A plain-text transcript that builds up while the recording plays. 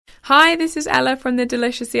Hi, this is Ella from the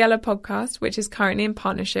Deliciously Ella podcast, which is currently in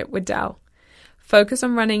partnership with Dell. Focus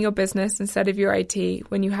on running your business instead of your IT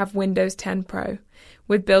when you have Windows 10 Pro.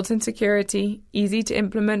 With built-in security, easy to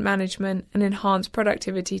implement management, and enhanced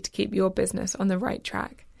productivity to keep your business on the right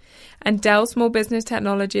track. And Dell Small Business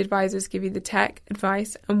Technology Advisors give you the tech,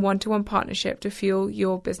 advice, and one-to-one partnership to fuel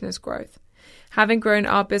your business growth. Having grown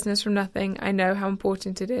our business from nothing, I know how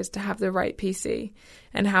important it is to have the right PC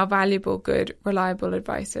and how valuable good, reliable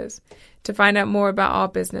advice is. To find out more about our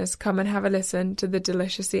business, come and have a listen to the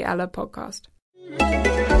Deliciously Ella podcast.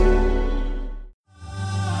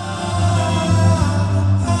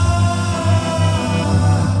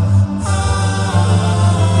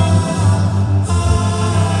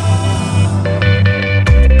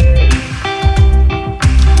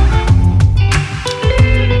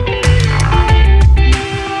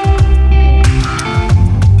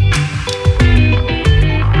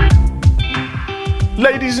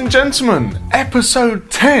 Ladies and gentlemen, episode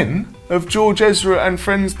 10 of George Ezra and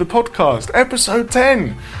Friends the podcast. Episode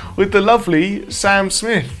 10 with the lovely Sam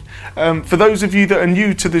Smith. For those of you that are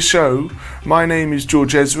new to the show, my name is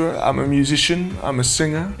George Ezra. I'm a musician, I'm a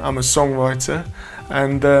singer, I'm a songwriter,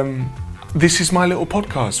 and this is my little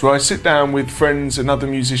podcast where I sit down with friends and other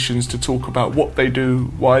musicians to talk about what they do,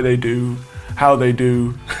 why they do, how they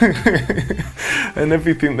do, and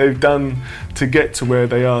everything they've done to get to where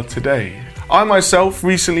they are today. I myself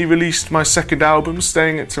recently released my second album,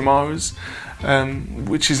 Staying at Tamara's,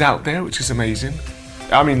 which is out there, which is amazing.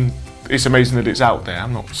 I mean, it's amazing that it's out there.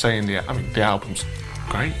 I'm not saying the album's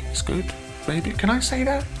great, it's good, maybe. Can I say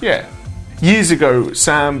that? Yeah. Years ago,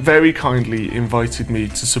 Sam very kindly invited me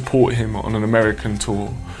to support him on an American tour,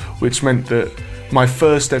 which meant that my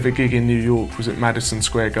first ever gig in New York was at Madison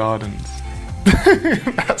Square Gardens.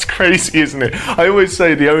 That's crazy, isn't it? I always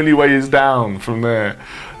say the only way is down from there.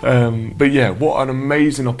 But yeah, what an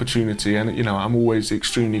amazing opportunity, and you know, I'm always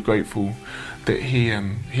extremely grateful that he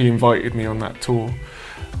invited me on that tour.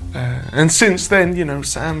 And since then, you know,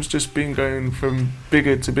 Sam's just been going from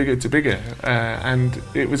bigger to bigger to bigger. And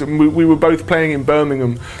we were both playing in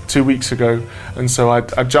Birmingham 2 weeks ago, and so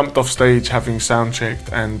I jumped off stage having sound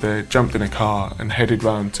checked and jumped in a car and headed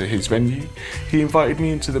round to his venue. He invited me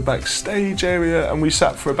into the backstage area, and we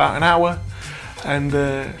sat for about an hour, and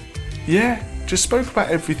just spoke about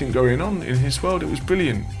everything going on in his world. It was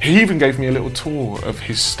brilliant. He even gave me a little tour of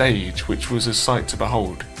his stage, which was a sight to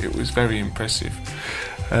behold. It was very impressive.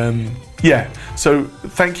 So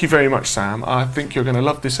thank you very much, Sam. I think you're going to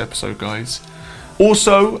love this episode, guys.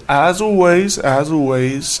 Also, as always,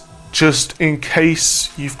 just in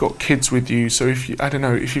case you've got kids with you, so if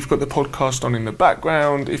you've got the podcast on in the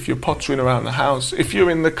background, if you're pottering around the house, if you're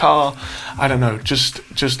in the car,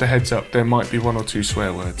 just a heads up, there might be one or two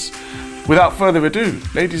swear words. Without further ado,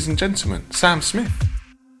 ladies and gentlemen, Sam Smith.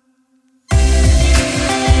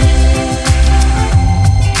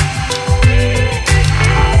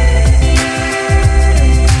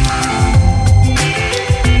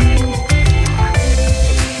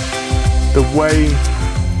 The way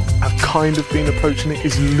I've kind of been approaching it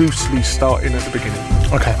is loosely starting at the beginning.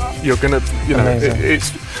 Okay. You're gonna,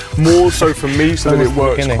 it's more so for me so that it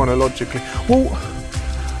works chronologically. Well,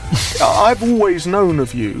 I've always known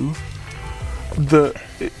of you that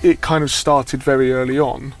it kind of started very early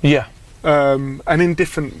on. Yeah. And in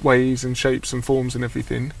different ways and shapes and forms and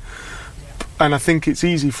everything. And I think it's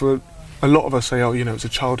easy for a lot of us say, oh, you know, it's a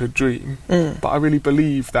childhood dream. But I really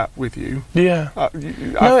believe that with you. Yeah.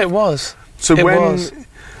 It was. So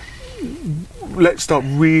let's start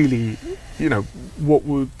really, you know, what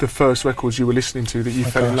were the first records you were listening to that you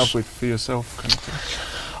fell in love with for yourself? Kind of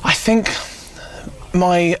thing? I think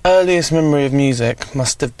my earliest memory of music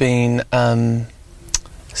must have been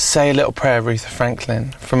Say a Little Prayer, Aretha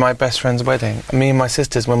Franklin, from my best friend's wedding. Me and my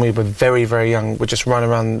sisters, when we were very, very young, would just run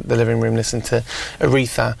around the living room listening to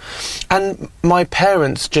Aretha. And my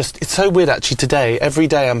parents it's so weird actually today, every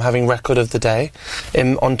day I'm having record of the day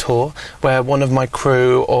on tour, where one of my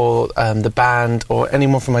crew or the band or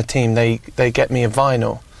anyone from my team, they get me a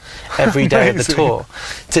vinyl every day of the tour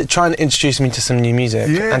to try and introduce me to some new music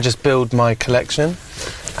and just build my collection.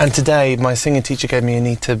 And today my singing teacher gave me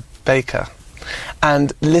Anita Baker,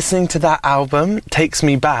 and listening to that album takes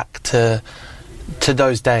me back to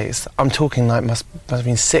those days. I'm talking like must have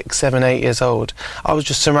been 6, 7, 8 years old. I was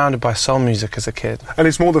just surrounded by soul music as a kid. And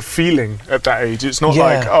it's more the feeling at that age. It's not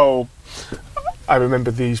like, oh, I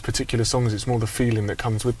remember these particular songs, it's more the feeling that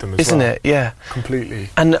comes with them as Isn't well. it? Yeah. Completely.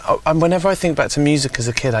 And whenever I think back to music as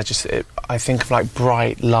a kid, I think of like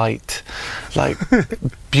bright light, like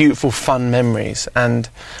beautiful, fun memories. And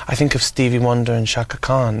I think of Stevie Wonder and Shaka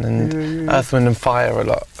Khan and Earth, Wind and Fire a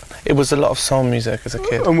lot. It was a lot of soul music as a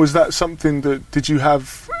kid. And was that something that, did you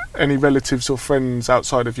have any relatives or friends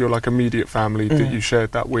outside of your like immediate family that you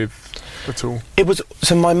shared that with at all? It was,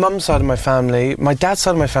 so my mum's side of my family, my dad's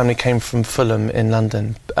side of my family came from Fulham in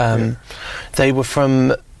London. They were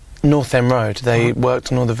from North End Road. They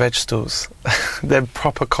worked on all the veg stalls. They're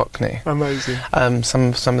proper Cockney. Amazing. Some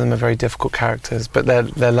of them are very difficult characters, but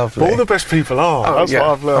they're lovely. All the best people are. That's what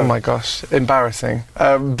I've learned. Oh my gosh, embarrassing.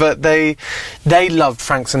 But they loved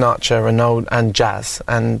Frank Sinatra and jazz,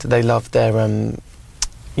 and they loved their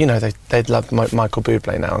they'd love Michael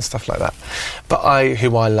Bublé now and stuff like that. But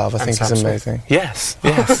who I love, I think Sam is amazing. Yes,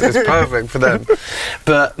 it's perfect for them.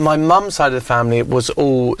 But my mum's side of the family was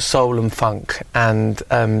all soul and funk and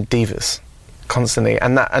divas, constantly,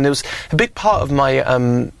 and it was a big part of my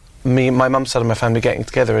my mum's side of my family getting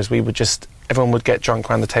together. As everyone would get drunk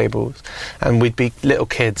around the tables, and we'd be little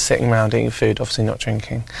kids sitting around eating food, obviously not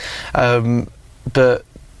drinking, but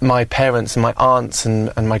my parents and my aunts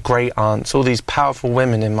and my great aunts, all these powerful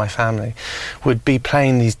women in my family, would be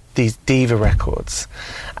playing these diva records,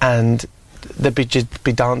 and there'd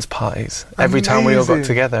be dance parties every time we all got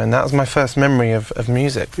together, and that was my first memory of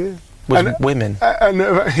music. Yeah. Was women in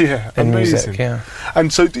amazing. Music. Yeah.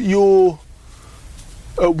 And so at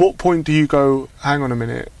what point do you go, hang on a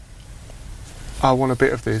minute, I want a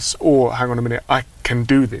bit of this, or hang on a minute, I can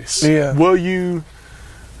do this? Yeah. Were you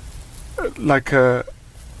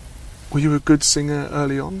were you a good singer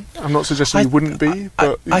early on? I'm not suggesting you wouldn't be,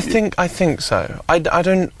 but I think so. I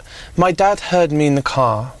don't. My dad heard me in the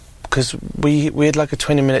car because we had like a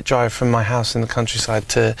 20-minute drive from my house in the countryside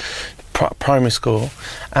to primary school,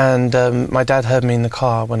 and my dad heard me in the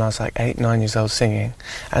car when I was like 8, 9 years old singing,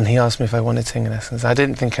 and he asked me if I wanted singing lessons. I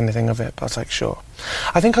didn't think anything of it, but I was like, sure.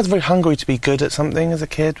 I think I was very hungry to be good at something as a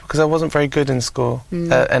kid, because I wasn't very good in school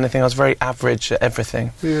at anything. I was very average at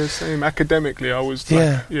everything. Yeah, same. Academically, I was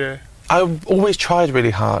yeah. I always tried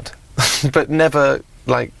really hard, but never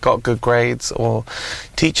got good grades, or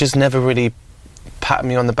teachers never really patted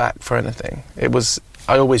me on the back for anything.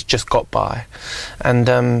 I always just got by,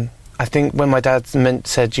 and I think when my dad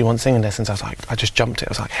said, "Do you want singing lessons?" I just jumped it.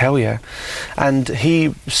 I was like, hell yeah. And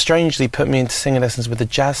he strangely put me into singing lessons with a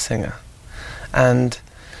jazz singer, and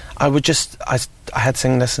I had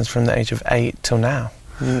singing lessons from the age of 8 till now,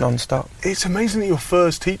 non-stop. It's amazing that your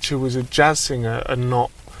first teacher was a jazz singer and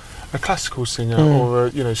not a classical singer or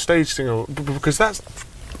a stage singer, because that's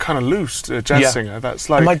kind of loose, a jazz singer. That's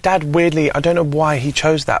like... And my dad, weirdly, I don't know why he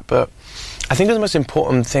chose that, but I think it's the most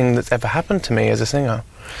important thing that's ever happened to me as a singer,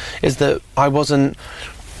 is that I wasn't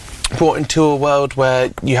brought into a world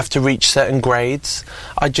where you have to reach certain grades.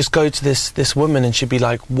 I'd just go to this woman and she'd be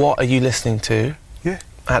like, what are you listening to? Yeah.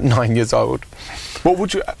 At 9 years old.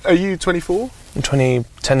 Are you 24? I'm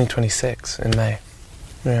turning 26 in May.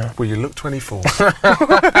 Yeah. Well, you look 24.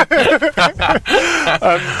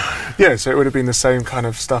 Yeah, so it would have been the same kind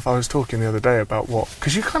of stuff. I was talking the other day about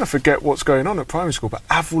because you kind of forget what's going on at primary school, but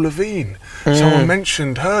Avril Lavigne, someone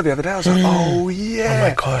mentioned her the other day. I was like, oh yeah. Oh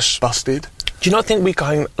my gosh. Busted. Do you not think we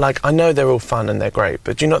I know they're all fun and they're great,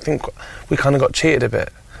 but do you not think we kind of got cheated a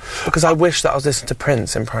bit? Because I wish that I was listening to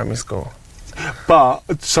Prince in primary school.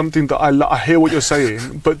 But something that I hear what you're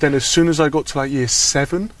saying, but then as soon as I got to year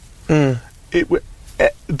 7,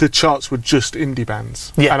 the charts were just indie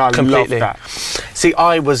bands. Yeah, and I completely. loved that. See,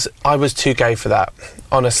 I was too gay for that,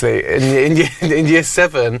 honestly. In year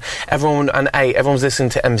 7, everyone was listening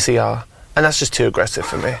to MCR, and that's just too aggressive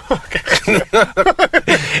for me.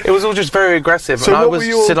 It was all just very aggressive, so and I was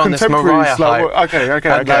sit on this Mariah hype. Okay,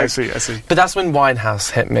 I see. But that's when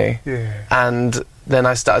Winehouse hit me, and then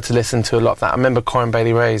I started to listen to a lot of that. I remember Corin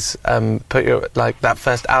Bailey Rae's that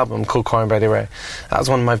first album called Corin Bailey Rae. That was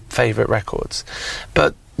one of my favourite records.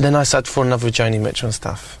 But then I started to fall in love with Joni Mitchell and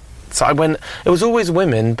stuff. So I went. It was always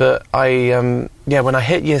women, but when I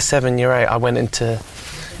hit year 7, year 8, I went into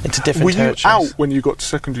different territories. Were you out when you got to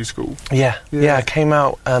secondary school? Yeah. I came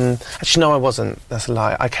out. Actually, no, I wasn't. That's a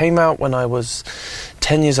lie. I came out when I was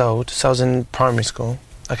 10 years old. So I was in primary school.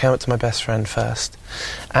 I came out to my best friend first,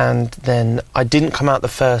 and then I didn't come out the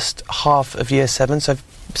first half of year 7. So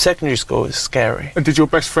secondary school is scary. And did your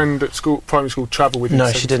best friend at primary school, travel with you? No,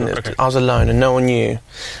 she didn't. Okay. I was alone, and no one knew.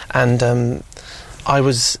 And it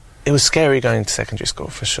was scary going to secondary school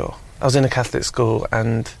for sure. I was in a Catholic school,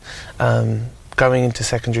 and going into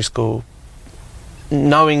secondary school,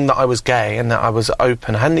 knowing that I was gay and that I was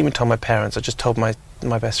open. I hadn't even told my parents. I just told my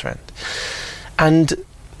best friend. And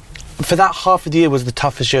for that half of the year was the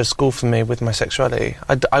toughest year of school for me with my sexuality.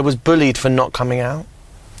 I was bullied for not coming out.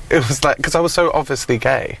 It was like, because I was so obviously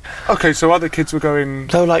gay. Okay, so other kids were going...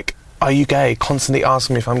 They were like, are you gay? Constantly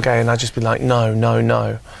asking me if I'm gay, and I'd just be like, no, no,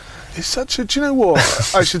 no. It's such a... Do you know what?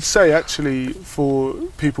 I should say, actually, for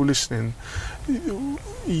people listening,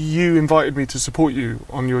 you invited me to support you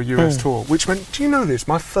on your US tour, which meant, do you know this?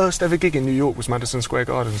 My first ever gig in New York was Madison Square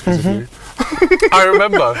Gardens because of you. I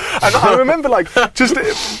remember. And I remember, like, just...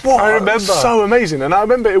 I remember. So amazing. And I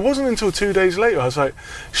remember it wasn't until 2 days later, I was like,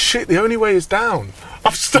 shit, the only way is down.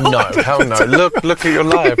 I've started. No, hell no. Look at your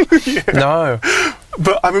life. Yeah. No.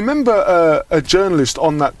 But I remember a journalist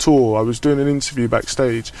on that tour, I was doing an interview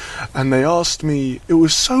backstage, and they asked me, it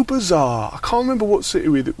was so bizarre, I can't remember what city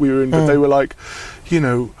we were in, but they were like, you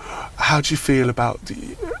know, how do you feel about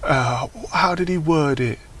the, how did he word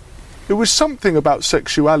it? It was something about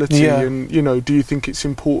sexuality and, you know, do you think it's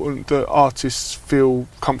important that artists feel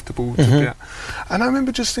comfortable to do that? And I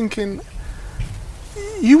remember just thinking,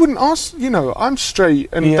 you wouldn't ask, you know, I'm straight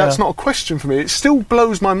and that's not a question for me. It still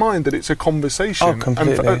blows my mind that it's a conversation. Oh,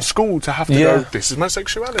 completely. And at school to have to go, this is my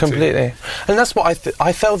sexuality. Completely. And that's what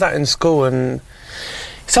I felt that in school, and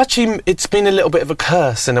it's been a little bit of a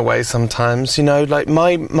curse in a way sometimes, you know, like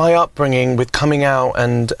my upbringing with coming out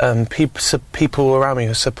and people around me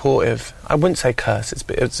who are supportive. I wouldn't say curse,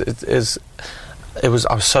 I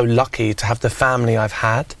was so lucky to have the family I've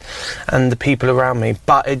had and the people around me,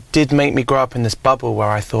 but it did make me grow up in this bubble where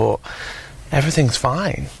I thought everything's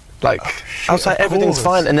fine. Like, I was like, everything's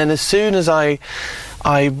fine. And then as soon as I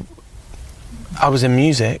was in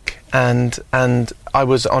music and I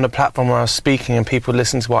was on a platform where I was speaking and people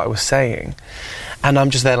listened to what I was saying, and I'm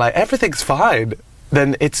just there like, everything's fine.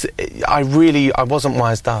 Then I wasn't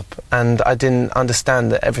wised up, and I didn't understand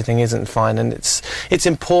that everything isn't fine, and it's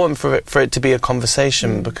important for it to be a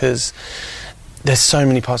conversation, because there's so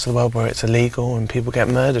many parts of the world where it's illegal and people get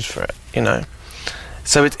murdered for it, you know.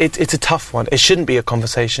 So it's a tough one. It shouldn't be a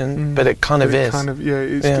conversation, but it kind of is.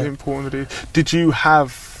 It's important that it is. Did you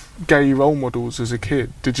have gay role models as a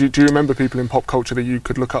kid? Do you remember people in pop culture that you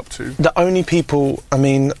could look up to? The only people, I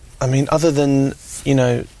mean, other than, you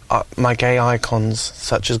know, my gay icons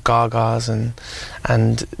such as Gaga's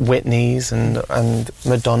and Whitney's and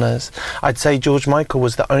Madonna's, I'd say George Michael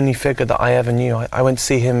was the only figure that I ever knew. I went to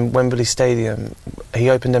see him Wembley Stadium. He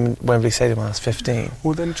opened in Wembley Stadium when I was 15.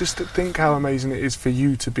 Well, then just think how amazing it is for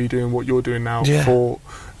you to be doing what you're doing now for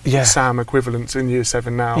Sam equivalents in Year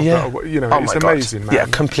 7 now. But, you know, it's amazing, man. Yeah,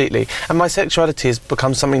 completely. And my sexuality has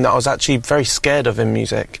become something that I was actually very scared of in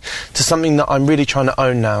music, to something that I'm really trying to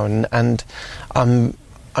own now, and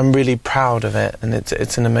I'm really proud of it, and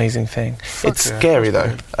it's an amazing thing. It's scary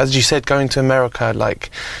though. As you said, going to America, like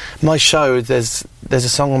my show, there's a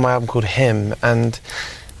song on my album called Him, and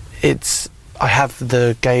I have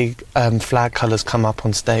the gay flag colours come up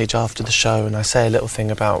on stage after the show, and I say a little thing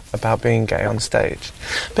about being gay on stage.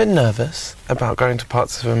 A bit nervous about going to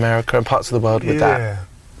parts of America and parts of the world with that.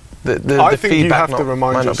 I think you have to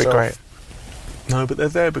remind might yourself. Not be great. No, but they're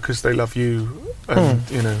there because they love you, and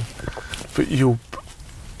you know. But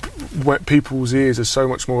people's ears are so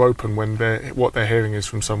much more open when what they're hearing is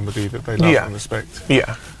from somebody that they love and respect.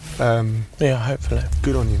 Yeah. Hopefully.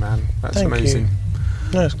 Good on you, man. That's Thank amazing.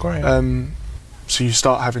 You. No, it's great. So you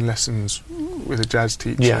start having lessons with a jazz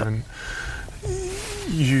teacher, and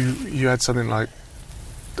you had something like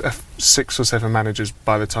 6 or 7 managers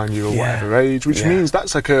by the time you were whatever age, which means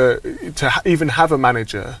that's like even have a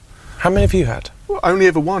manager. How many have you had? I only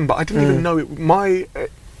ever one, but I didn't even know it.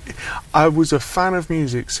 I was a fan of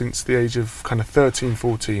music since the age of kind of 13,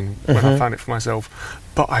 14 when I found it for myself,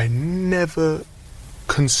 but I never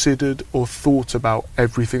considered or thought about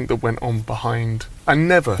everything that went on behind. I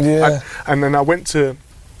never. And then I went to,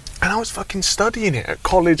 and I was fucking studying it at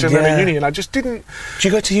college and then at uni, and I just didn't. Did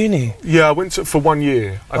you go to uni? Yeah, I went for 1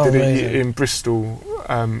 year. I did it in Bristol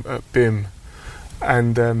at BIM,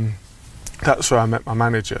 and that's where I met my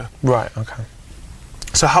manager. Right. Okay.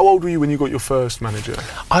 So how old were you when you got your first manager?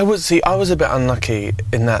 I was a bit unlucky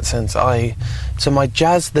in that sense. The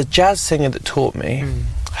jazz singer that taught me,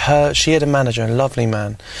 she had a manager, a lovely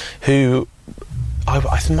man, who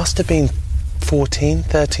I must have been 13,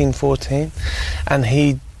 14, and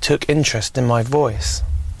he took interest in my voice,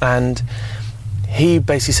 and he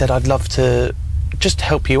basically said, I'd love to just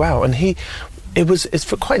help you out, and it's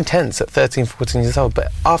quite intense at 13, 14 years old, but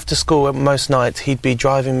after school, most nights, he'd be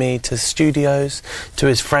driving me to studios, to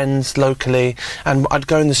his friends locally, and I'd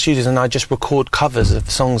go in the studios and I'd just record covers of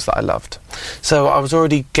songs that I loved. So I was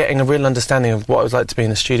already getting a real understanding of what it was like to be in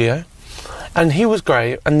the studio. And he was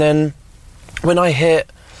great, and then when I hit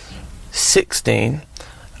 16,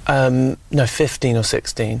 No, 15 or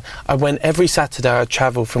 16. I went every Saturday. I'd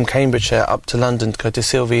travel from Cambridgeshire up to London to go to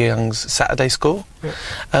Sylvia Young's Saturday school,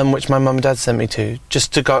 which my mum and dad sent me to,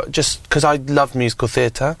 just because I love musical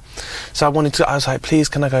theatre. So I was like, please,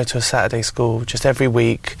 can I go to a Saturday school just every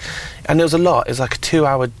week? And it was a lot. It was like a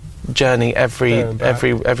 2-hour journey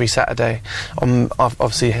every Saturday.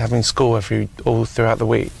 Obviously having school all throughout the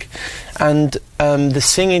week. And the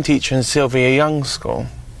singing teacher in Sylvia Young's school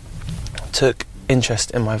took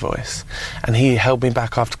interest in my voice, and he held me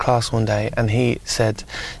back after class one day, and he said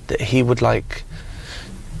that he would like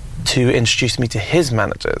to introduce me to his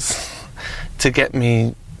managers to get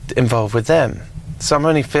me involved with them. So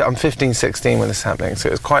I'm 15, 16 when this is happening, so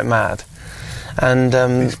it was quite mad. And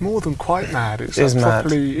it's more than quite mad. It's mad.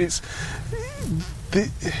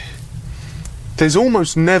 There's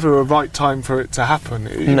almost never a right time for it to happen,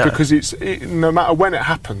 because no matter when it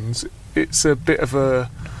happens, it's a bit of a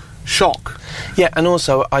shock. Yeah, and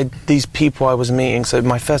also these people I was meeting, so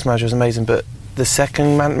my first manager was amazing, but the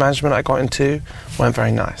second management I got into weren't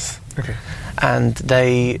very nice. Okay. And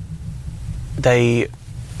they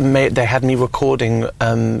had me recording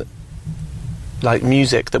like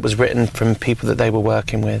music that was written from people that they were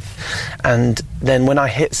working with. And then when I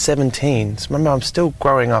hit 17, so remember I'm still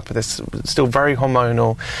growing up, still very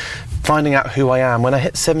hormonal, finding out who I am. When I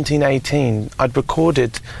hit 17, 18, I'd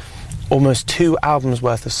recorded almost 2 albums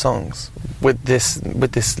worth of songs with this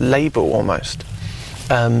label almost,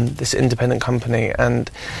 this independent company, and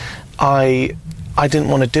I didn't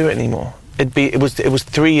want to do it anymore. It was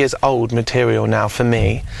 3 years old material now for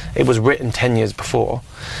me. It was written 10 years before,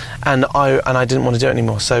 and I didn't want to do it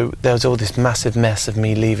anymore. So there was all this massive mess of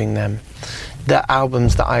me leaving them. The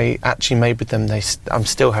albums that I actually made with them, I'm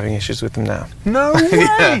still having issues with them now. No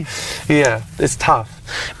way. yeah, it's tough.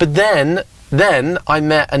 But then I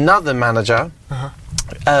met another manager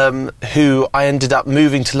who I ended up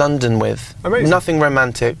moving to London with. Amazing. Nothing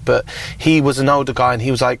romantic, but he was an older guy, and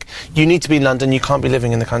he was like, you need to be in London, you can't be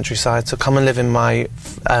living in the countryside, so come and live in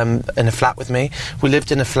in a flat with me. We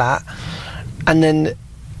lived in a flat, and then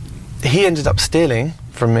he ended up stealing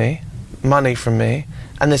from me, money from me,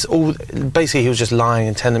 and basically he was just lying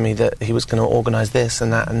and telling me that he was going to organise this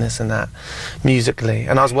and that and this and that musically,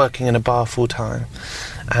 and I was working in a bar full time,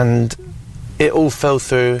 and it all fell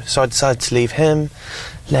through, so I decided to leave him,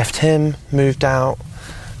 left him, moved out.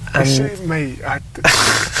 And mate,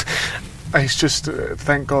 it's just,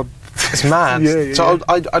 thank God. It's mad. Yeah. So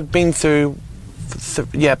I'd been through,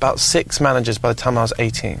 about 6 managers by the time I was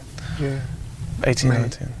 18. Yeah. 18, mate.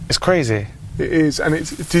 19. It's crazy. It is, and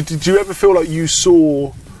did you ever feel like you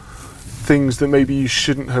saw things that maybe you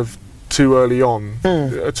shouldn't have too early on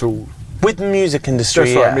at all? With the music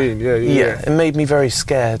industry, that's what I mean. Yeah. It made me very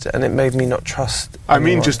scared, and it made me not trust anyone. I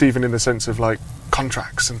mean, just even in the sense of like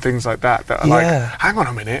contracts and things like that are like, hang on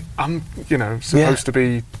a minute, I'm supposed to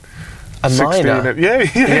be a 16. minor.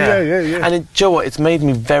 Yeah. And do you know what? It's made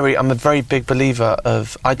me I'm a very big believer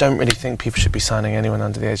of, I don't really think people should be signing anyone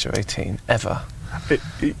under the age of 18 ever. It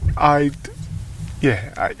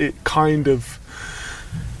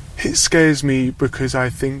scares me, because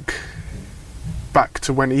I think back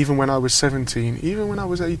to when I was 17, even when I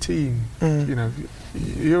was 18,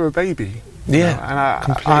 you're a baby. Yeah,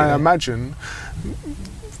 and I imagine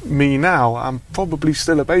me now, I'm probably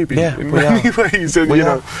still a baby in many ways.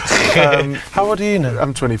 And, how old are you now?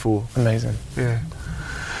 I'm 24. Amazing. Yeah.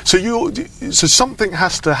 So something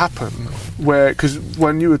has to happen because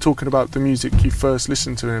when you were talking about the music you first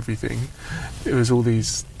listened to and everything, it was all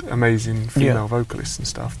these amazing female vocalists and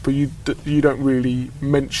stuff, but you don't really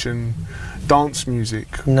mention dance music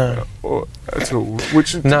at all.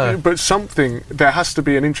 But there has to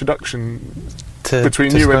be an introduction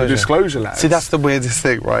between you and the Disclosure lads. See, that's the weirdest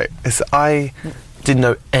thing, right? I didn't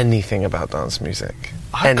know anything about dance music.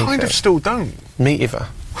 I kind of still don't. Me either.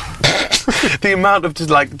 The amount of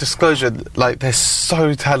Disclosure, they're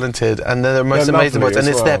so talented, and they're the most amazing ones, and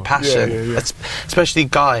it's their passion. Yeah. Especially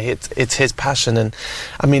Guy, it's his passion. And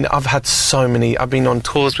I mean, I've been on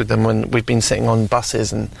tours with them when we've been sitting on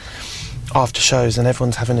buses and after shows, and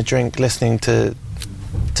everyone's having a drink listening to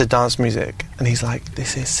dance music, and he's like,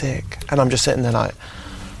 this is sick, and I'm just sitting there like,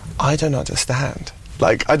 I don't understand.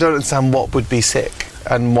 I don't understand what would be sick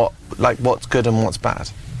and what's good and what's bad.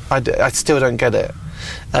 I still don't get it.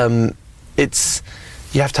 You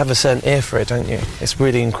have to have a certain ear for it, don't you? It's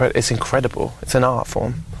really it's incredible. It's an art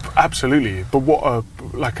form. Absolutely. But what a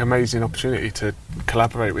amazing opportunity to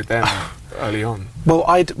collaborate with them early on. Well,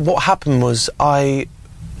 what happened was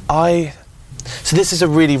so this is a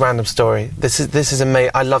really random story. This is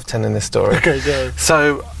amazing. I love telling this story. Okay, go.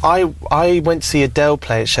 So I went to see Adele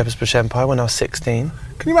play at Shepherd's Bush Empire when I was 16.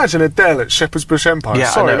 Can you imagine Adele at Shepherd's Bush Empire?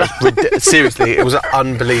 Yeah, Sorry. I know. Seriously, it was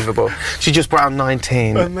unbelievable. She just brought out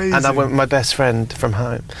 19, Amazing. and I went with my best friend from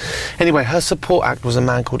home. Anyway, her support act was a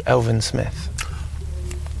man called Elvin Smith.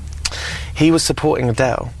 He was supporting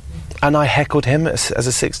Adele, and I heckled him as a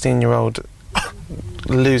 16-year-old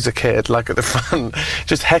loser kid, like at the front,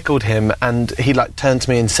 just heckled him, and he like turned to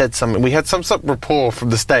me and said something. We had some sort of rapport from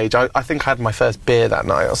the stage. I think I had my first beer that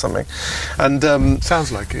night or something, and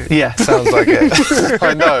Sounds like it. yeah, sounds like it.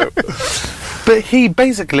 I know. But he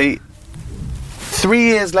basically, 3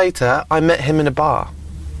 years later, I met him in a bar,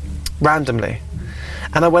 randomly.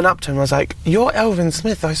 And I went up to him and I was like, "You're Elvin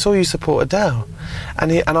Smith, I saw you support Adele."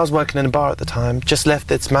 And I was working in a bar at the time, just left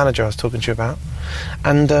this manager I was talking to you about.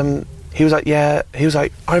 And he was like, "Yeah," he was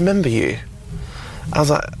like, "I remember you." I was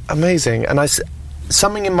like, "Amazing." And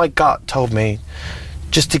something in my gut told me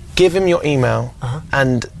just to give him your email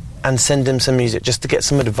and send him some music, just to get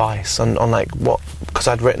some advice on like what, because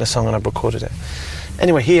I'd written a song and I'd recorded it.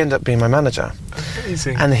 Anyway, he ended up being my manager.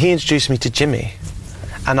 Amazing. And he introduced me to Jimmy.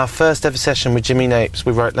 And our first ever session with Jimmy Napes,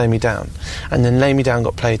 we wrote Lay Me Down. And then Lay Me Down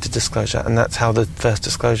got played to Disclosure, and that's how the first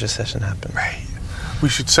Disclosure session happened. Right. We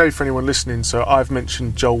should say for anyone listening, so I've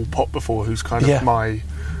mentioned Joel Pott before, who's kind of my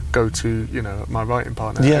go-to, my writing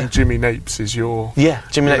partner. Yeah. And Jimmy Napes is your... Yeah,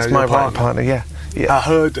 Jimmy Napes is my writing partner, yeah. I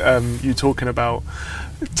heard you talking about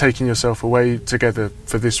taking yourself away together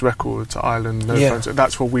for this record to Ireland, no phones.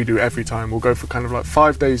 That's what we do every time. We'll go for kind of like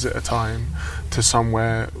 5 days at a time to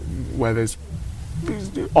somewhere where there's...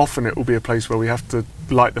 Often it will be a place where we have to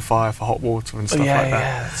light the fire for hot water and stuff like that.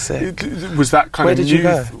 Yeah, sick. Was that kind Where of did new? you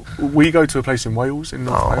go? We go to a place in Wales, in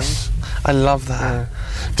North Wales. I love that.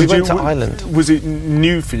 Yeah. We went to Ireland. Was it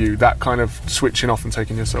new for you, that kind of switching off and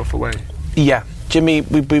taking yourself away? Yeah, Jimmy,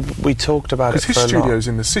 we talked about it for a lot. Because his studio's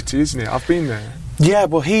in the city, isn't it? I've been there. Yeah,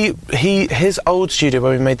 well, his old studio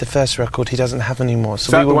where we made the first record, he doesn't have anymore. So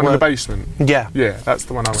Is that we the one in the work- basement? Yeah. Yeah, that's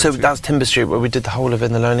the one I went So to. that's Timber Street, where we did the whole of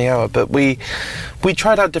In the Lonely Hour. But we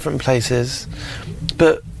tried out different places,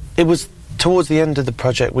 but it was towards the end of the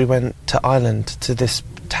project we went to Ireland, to this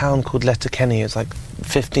town called Letterkenny. It's like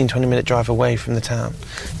 15-20 minute drive away from the town,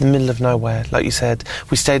 in the middle of nowhere. Like you said,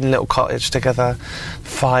 we stayed in a little cottage together,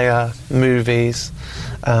 fire, movies.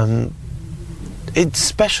 It's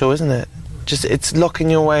special, isn't it? Just it's locking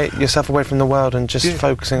yourself away from the world and just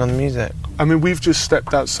focusing on the music. I mean, we've just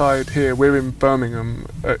stepped outside here. We're in Birmingham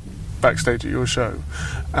backstage at your show,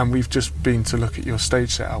 and we've just been to look at your stage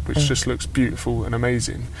setup, which just looks beautiful and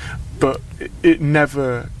amazing. But it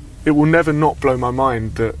will never not blow my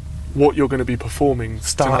mind that what you're going to be performing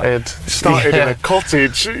Started in a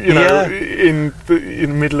cottage, in the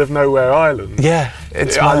middle of nowhere, Ireland. Yeah,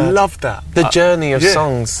 it's I mad. love that. The journey of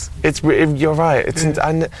songs. You're right.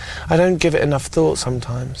 I don't give it enough thought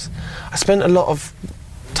sometimes. I spent a lot of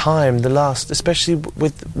time, especially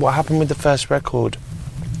with what happened with the first record,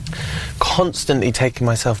 constantly taking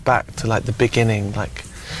myself back to like the beginning,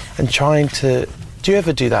 and trying to. Do you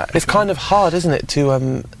ever do that? It's kind of hard, isn't it?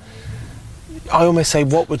 To I almost say,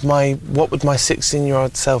 what would my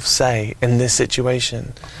 16-year-old self say in this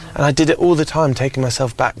situation? And I did it all the time, taking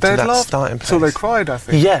myself back to that starting place. So they cried, I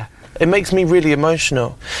think. Yeah, it makes me really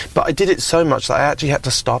emotional. But I did it so much that I actually had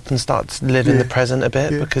to stop and start to live in the present a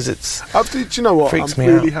bit, because it's... Do you know what? Freaks I'm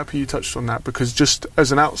me really out. happy you touched on that, because just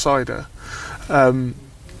as an outsider,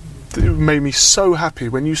 it made me so happy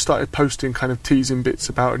when you started posting kind of teasing bits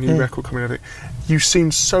about a new record coming out. You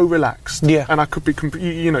seemed so relaxed. Yeah. And I could be,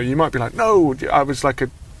 you might be like, no, I was like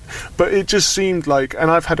but it just seemed like, and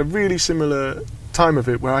I've had a really similar time of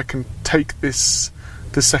it where I can take this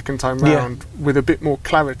the second time round with a bit more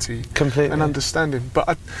clarity Completely. and understanding.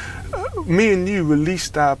 But me and you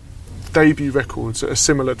released our debut records at a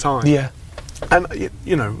similar time. Yeah. And,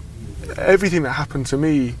 everything that happened to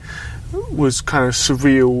me was kind of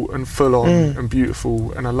surreal and full on and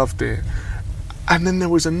beautiful, and I loved it. And then there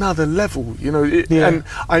was another level, and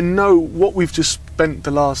I know what we've just spent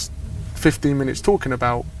the last 15 minutes talking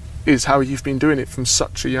about is how you've been doing it from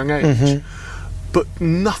such a young age. But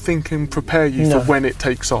nothing can prepare you for when it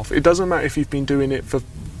takes off. It doesn't matter if you've been doing it for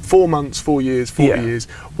 4 months, 4 years, 40 years,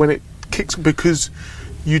 when it kicks, because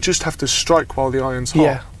you just have to strike while the iron's hot.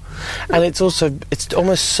 Yeah. And it's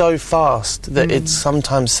almost so fast that it's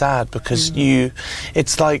sometimes sad, because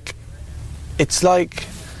it's like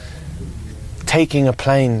taking a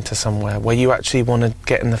plane to somewhere where you actually want to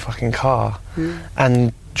get in the fucking car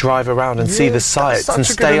and drive around and see the sights and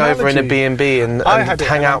stay over in a B&B and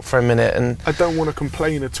hang out for a minute. And I don't want to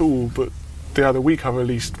complain at all, but the other week I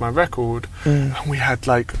released my record, and we had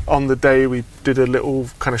on the day we did a little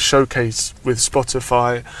kind of showcase with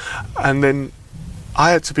Spotify, and then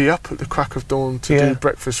I had to be up at the crack of dawn to do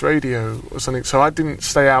breakfast radio or something, so I didn't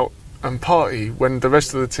stay out and party when the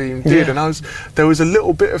rest of the team did, and there was a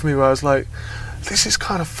little bit of me where I was like, this is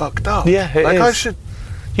kind of fucked up. Yeah, it is.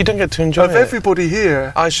 You don't get to enjoy it. Of everybody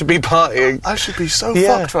here, I should be partying. I should be so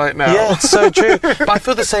fucked right now. Yeah, it's so true. But I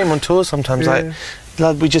feel the same on tour sometimes. Like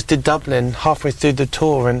we just did Dublin halfway through the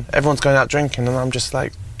tour, and everyone's going out drinking, and I'm just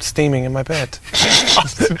like steaming in my bed.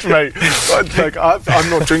 Mate, like I'm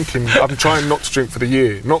not drinking. I'm trying not to drink for the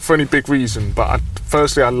year, not for any big reason. But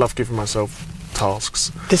firstly, I love giving myself tasks.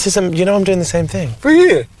 This is, I'm doing the same thing. For a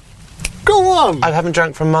year? Go on! I haven't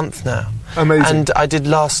drank for a month now. Amazing. And I did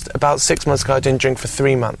about 6 months ago, I didn't drink for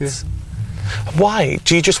 3 months. Yeah. Why?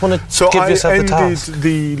 Do you just want to give yourself the task? So I ended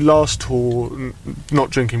the last tour not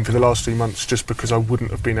drinking for the last 3 months just because I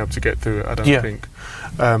wouldn't have been able to get through it, I don't think.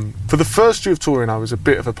 For the first year of touring, I was a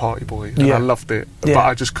bit of a party boy, and I loved it, but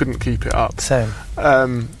I just couldn't keep it up. Same.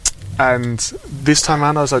 And this time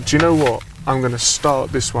around, I was like, do you know what? I'm going to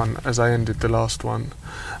start this one as I ended the last one.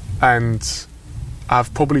 And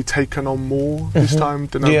I've probably taken on more this time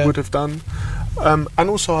than I would have done. And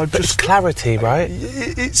also, it's clarity, right?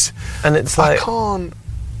 It's like...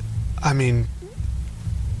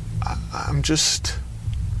 I'm just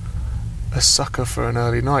a sucker for an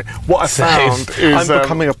early night. What I found is... I'm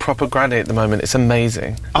becoming a proper granny at the moment. It's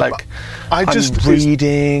amazing. I'm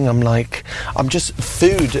reading,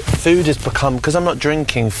 food has become... Because I'm not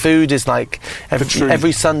drinking, food is like...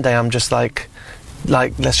 Every Sunday I'm just like,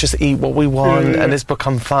 let's just eat what we want, and it's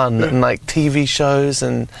become fun. And like TV shows,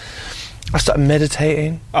 and I started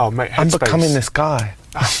meditating. Oh, mate, I'm becoming this guy.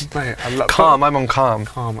 Oh, mate, I love calm. I'm on calm.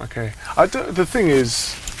 Calm. Okay. The thing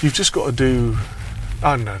is, you've just got to do.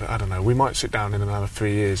 I don't know. We might sit down in another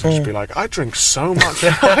 3 years and just be like, I drink so much.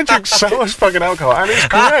 I drink so much fucking alcohol, and it's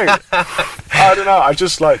great. I don't know. I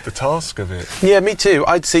just like the task of it. Yeah, me too.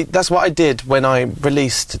 That's what I did when I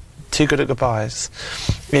released Too Good at Goodbyes.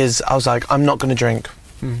 Is I was like, I'm not going to drink,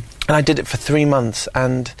 and I did it for 3 months,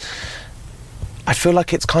 and I feel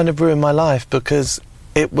like it's kind of ruined my life because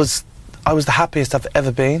I was the happiest I've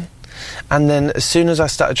ever been, and then as soon as I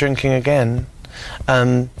started drinking again,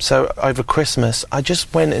 so over Christmas, I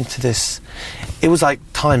just went into this. It was like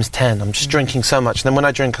times 10. I'm just drinking so much, and then when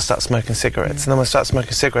I drink, I start smoking cigarettes, and then when I start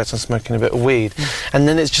smoking cigarettes, I'm smoking a bit of weed, and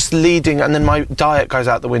then it's just leading, and then my diet goes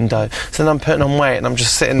out the window. So then I'm putting on weight, and I'm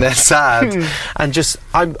just sitting there sad, and just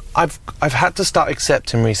I've had to start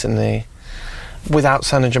accepting recently, without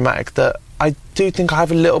sounding dramatic, that I do think I have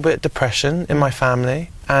a little bit of depression in my family,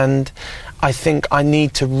 and I think I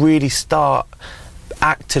need to really start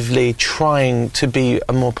actively trying to be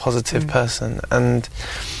a more positive person. And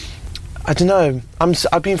I don't know,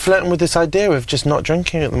 I've been flirting with this idea of just not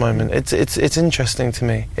drinking at the moment. It's interesting to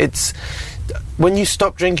me. It's when you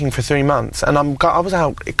stop drinking for 3 months, and I was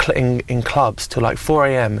out in clubs till like 4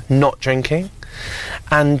 a.m. not drinking,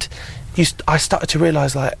 and I started to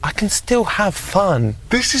realise, like, I can still have fun.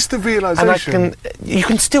 This is the realisation. And you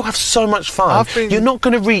can still have so much fun. You're not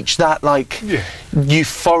going to reach that, like,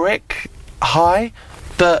 euphoric high,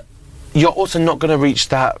 but you're also not going to reach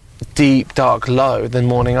that deep, dark low the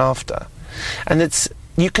morning after. And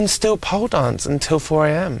you can still pole dance until 4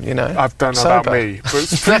 a.m, you know? I've done that about me, but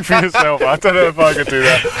speak for yourself. I don't know if I could do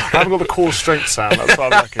that. I haven't got the core strength sound, that's why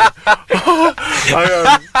I'm lucky.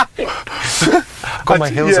 Got my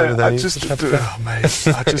heels over there. I just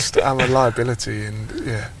am a liability, and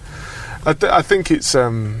I think it's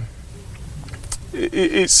I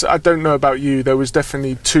don't know about you. There was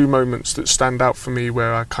definitely 2 moments that stand out for me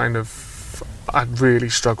where I really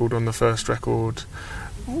struggled on the first record,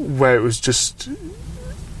 where it was just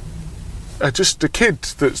a kid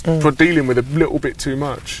that's dealing with a little bit too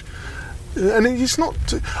much. And it's not.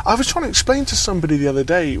 I was trying to explain to somebody the other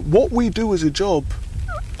day, what we do as a job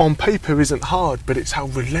on paper isn't hard, but it's how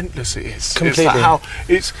relentless it is. Completely.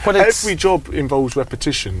 Every job involves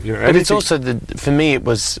repetition. You know, but it's also for me it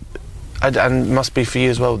was, and must be for you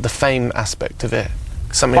as well, the fame aspect of it.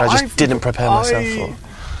 Something I just didn't prepare myself for.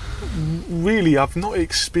 Really, I've not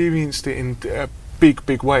experienced it in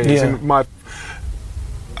big ways. Yeah.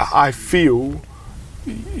 I feel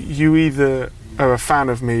you either are a fan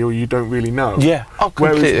of me or you don't really know. Yeah,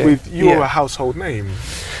 completely. Whereas you're a household name.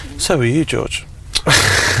 So are you, George.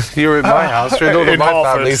 You're in my house. You're in all of my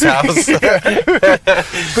family's house.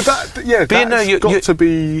 But that's got to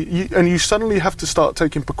be... and you suddenly have to start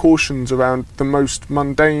taking precautions around the most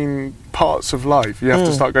mundane parts of life. You have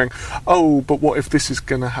to start going, oh, but what if this is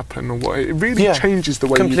going to happen? Or what? It really changes the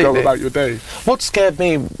way you go about your day. What scared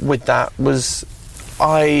me with that was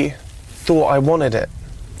I thought I wanted it.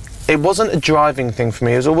 it wasn't a driving thing for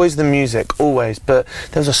me. It was always the music, always. But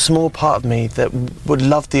there was a small part of me that would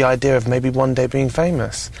love the idea of maybe one day being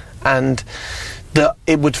famous, and that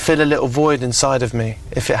it would fill a little void inside of me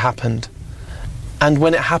if it happened. And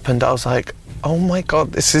when it happened, I was like, oh my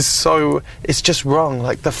God, this is so... It's just wrong.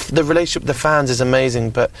 Like, the relationship with the fans is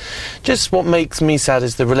amazing, but just what makes me sad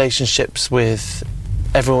is the relationships with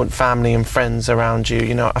everyone, family and friends around you.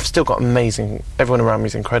 You know, I've still got amazing... Everyone around me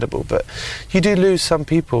is incredible, but you do lose some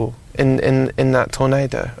people in that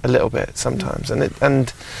tornado a little bit sometimes, and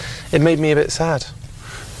it made me a bit sad.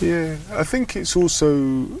 Yeah, I think it's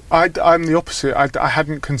also... I'm the opposite. I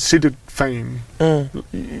hadn't considered fame.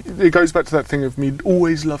 It goes back to that thing of me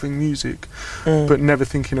always loving music, but never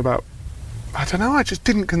thinking about... I don't know, I just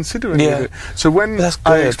didn't consider any of it. So when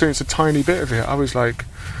I experienced a tiny bit of it, I was like,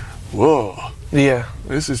 whoa. Yeah.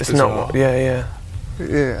 This is it's bizarre. Not...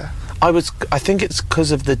 Yeah. I think it's because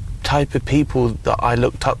of the type of people that I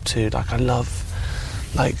looked up to. Like, I love...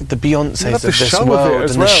 like the Beyoncés of this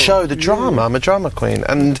world, and the show, the drama. I'm a drama queen,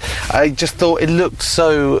 and I just thought it looked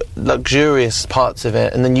so luxurious, parts of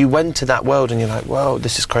it, and then you went to that world and you're like, whoa,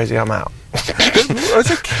 this is crazy, I'm out.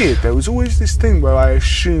 As a kid, there was always this thing where I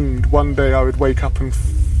assumed one day I would wake up and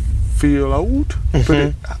feel old,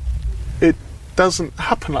 but it doesn't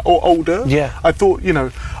happen, or older. Yeah. I thought, you know,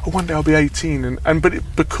 one day I'll be 18,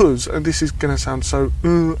 because this is going to sound so,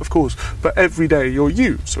 of course, but every day you're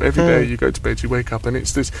you. So every day you go to bed, you wake up, and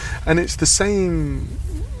it's this, and it's the same.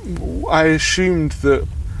 I assumed that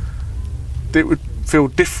it would feel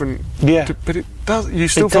different. Yeah. But it does. You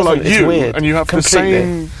still feel like you, and you have completely. The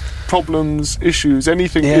same problems, issues,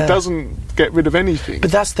 anything. It doesn't get rid of anything. But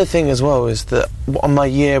that's the thing as well, is that on my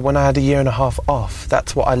year, when I had a year and a half off,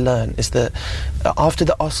 that's what I learned, is that after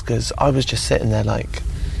the Oscars, I was just sitting there like,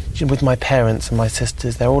 with my parents and my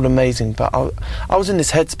sisters, they're all amazing, but I was in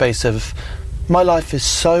this headspace of, my life is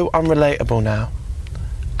so unrelatable now,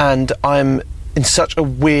 and I'm in such a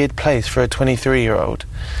weird place for a 23-year-old,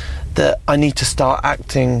 that I need to start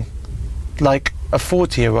acting like a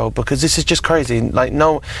 40-year-old, because this is just crazy. Like,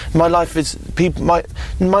 no, my life is... My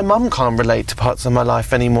mum can't relate to parts of my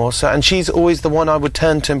life anymore, so, and she's always the one I would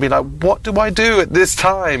turn to and be like, what do I do at this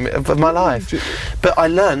time of my life? But I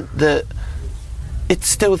learnt that it's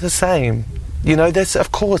still the same. You know, there's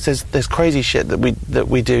crazy shit that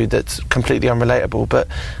we do that's completely unrelatable, but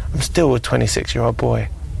I'm still a 26-year-old boy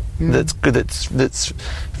that's good, that's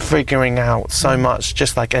figuring out so much,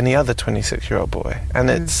 just like any other 26-year-old boy. And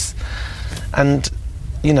it's... And,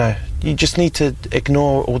 you know, you just need to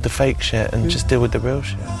ignore all the fake shit and just deal with the real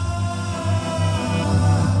shit.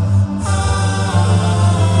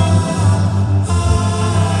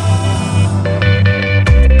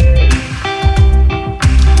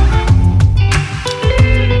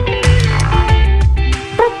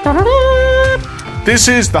 This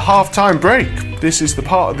is the halftime break. This is the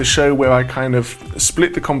part of the show where I kind of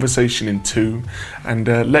split the conversation in two and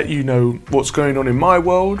let you know what's going on in my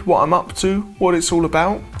world, what I'm up to, what it's all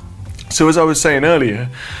about. So as I was saying earlier,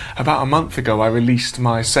 about a month ago I released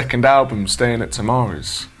my second album, Staying at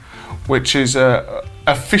Tamara's, which is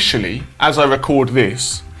officially, as I record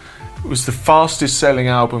this, it was the fastest selling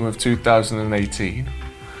album of 2018.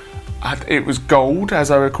 It was gold as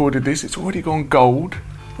I recorded this. It's already gone gold,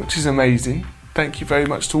 which is amazing. Thank you very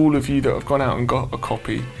much to all of you that have gone out and got a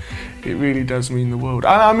copy. It really does mean the world.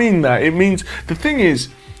 And I mean that. It means... The thing is,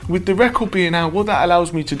 with the record being out, what that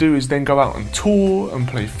allows me to do is then go out and tour and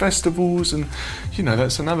play festivals. And, you know,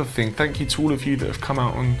 that's another thing. Thank you to all of you that have come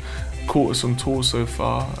out and caught us on tour so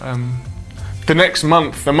far. The next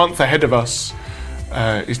month, the month ahead of us,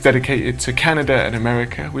 is dedicated to Canada and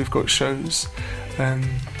America. We've got shows.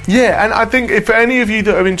 Yeah, and I think if for any of you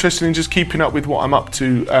that are interested in just keeping up with what I'm up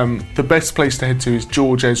to, the best place to head to is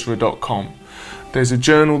georgeezra.com. There's a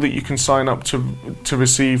journal that you can sign up to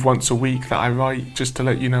receive once a week that I write just to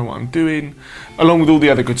let you know what I'm doing, along with all the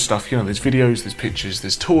other good stuff. You know, there's videos, there's pictures,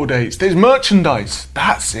 there's tour dates, there's merchandise.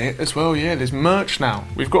 That's it as well, yeah, there's merch now.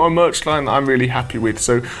 We've got a merch line that I'm really happy with.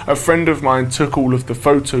 So a friend of mine took all of the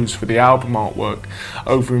photos for the album artwork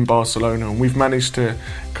over in Barcelona, and we've managed to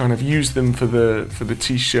kind of use them for the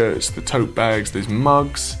t-shirts, the tote bags, there's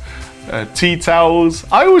mugs, tea towels.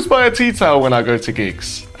 I always buy a tea towel when I go to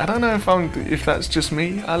gigs. I don't know if that's just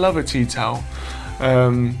me. I love a tea towel.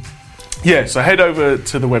 Yeah, so head over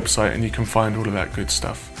to the website and you can find all of that good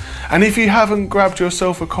stuff. And if you haven't grabbed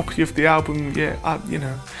yourself a copy of the album yet, you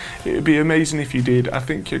know, it would be amazing if you did. I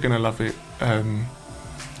think you're going to love it.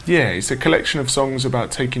 Yeah, it's a collection of songs about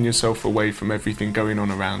taking yourself away from everything going on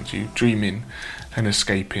around you, dreaming and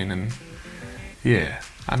escaping, and yeah,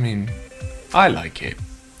 I mean, I like it.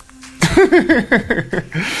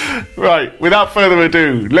 Right, without further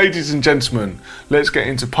ado, ladies and gentlemen, let's get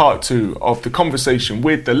into part 2 of the conversation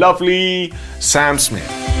with the lovely Sam Smith.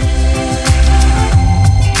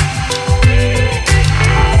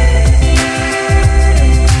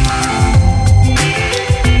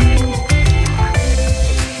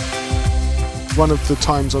 One of the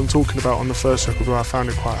times I'm talking about on the first record where I found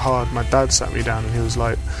it quite hard, my dad sat me down and he was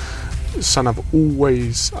like, son, I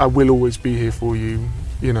will always be here for you.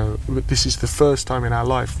 You know, this is the first time in our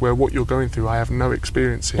life where what you're going through I have no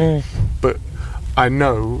experience in. But I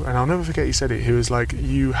know, and I'll never forget he said it, he was like,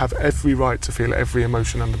 you have every right to feel every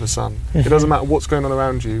emotion under the sun. It doesn't matter what's going on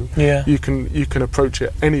around you. Yeah. You can approach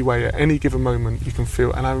it any way, at any given moment, you can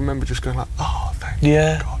feel. And I remember just going like, oh, thank you,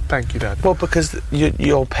 God, thank you, Dad. Well, because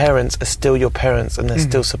your parents are still your parents and they're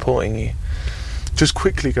still supporting you. Just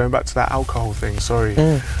quickly going back to that alcohol thing, sorry.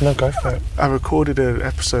 No, go for it. I recorded an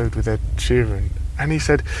episode with Ed Sheeran, and he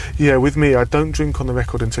said, yeah, with me, I don't drink on the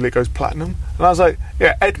record until it goes platinum. And I was like,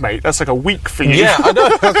 yeah, Ed, mate, that's like a week for you. Yeah, I know.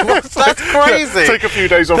 That's crazy. Take a few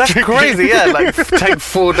days off drinking. That's crazy, yeah, like take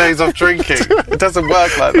 4 days off drinking. It doesn't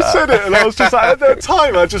work like that. He said it, and I was just like, at that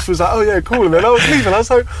time, I just was like, oh yeah, cool. And then I was leaving, I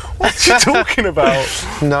was like, what's he talking about?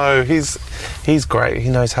 No, he's great. He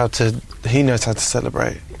knows how to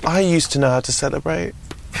celebrate. I used to know how to celebrate.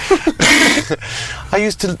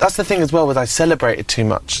 That's the thing as well, I celebrated too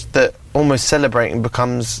much, that almost celebrating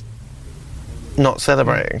becomes not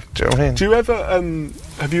celebrating. Do you know what I mean? Do you ever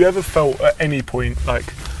have you ever felt at any point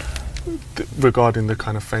like regarding the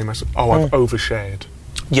kind of famous I've overshared?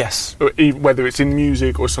 Yes. Whether it's in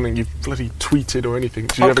music or something you've bloody tweeted or anything.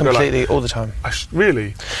 Do you ever completely, go like, all the time.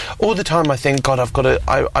 Really? All the time I think, God, I've got to,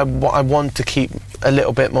 I want to keep a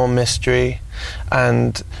little bit more mystery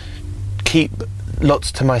and keep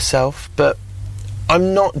lots to myself, but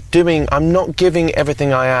I'm not giving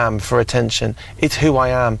everything I am for attention. It's who I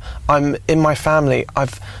am. I'm in my family.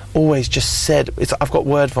 I've always just said, I've got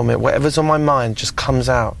word vomit. Whatever's on my mind just comes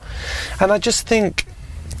out. And I just think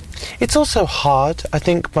it's also hard. I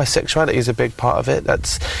think my sexuality is a big part of it.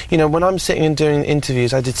 That's, when I'm sitting and doing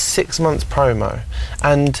interviews, I did 6 months promo,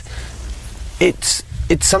 and it's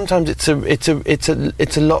sometimes it's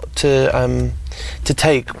a lot to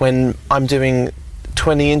take when I'm doing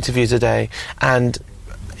 20 interviews a day, and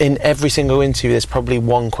in every single interview there's probably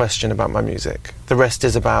one question about my music. The rest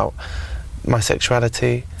is about my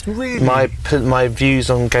sexuality, really? my views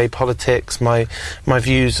on gay politics, my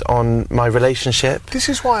views on my relationship. This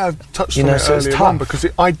is why I've touched on it earlier on, because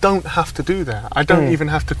I don't have to do that. I don't even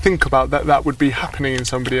have to think about that would be happening in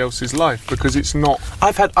somebody else's life, because it's not.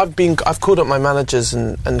 I've called up my managers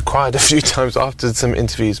and cried a few times after some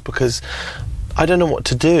interviews because I don't know what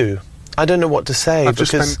to do. I don't know what to say. I've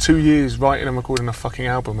just spent 2 years writing and recording a fucking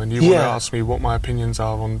album, and you want to ask me what my opinions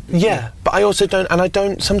are on. Yeah, but I also don't, and I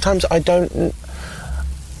don't. Sometimes I don't.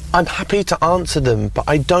 I'm happy to answer them, but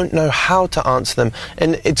I don't know how to answer them,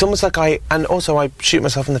 and it's almost like I shoot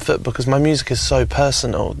myself in the foot because my music is so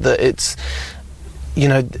personal that it's.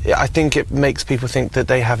 I think it makes people think that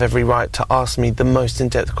they have every right to ask me the most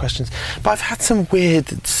in-depth questions. But I've had some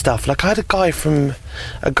weird stuff. Like I had a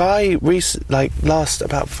guy last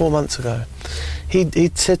about 4 months ago.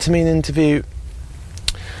 He'd said to me in an interview,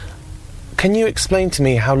 "Can you explain to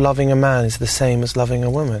me how loving a man is the same as loving a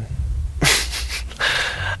woman?"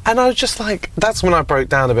 And I was just like, that's when I broke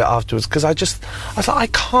down a bit afterwards, because I was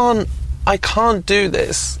like, I can't do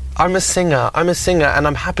this. I'm a singer, and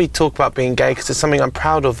I'm happy to talk about being gay because it's something I'm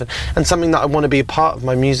proud of and something that I want to be a part of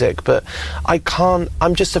my music. But I can't.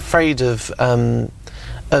 I'm just afraid of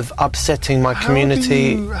upsetting my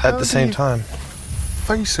community at the same time.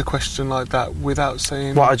 Face a question like that without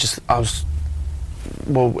saying. Well, I was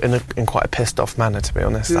in quite a pissed off manner, to be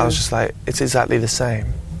honest. Yeah. I was just like, it's exactly the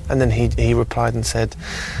same. And then he replied and said,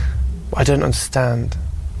 I don't understand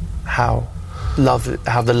how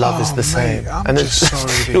the love is the same. And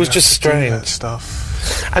sorry it was just strange that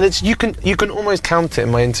stuff. And it's you can almost count it in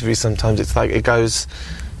my interviews sometimes. It's like it goes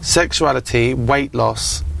sexuality, weight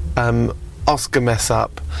loss, Oscar mess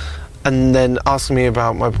up, and then asking me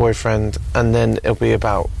about my boyfriend, and then it'll be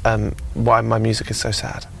about why my music is so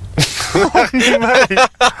sad.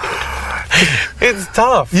 It's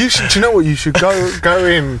tough. Do you know what? You should go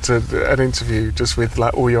into an interview just with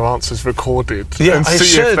like all your answers recorded. Yeah, and I see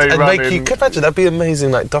should. if they and run make in. you. Could imagine that'd be amazing,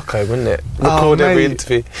 like doco, wouldn't it? Record every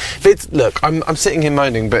interview. But I'm sitting here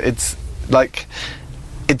moaning, but it's like.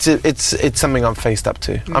 It's something I'm faced up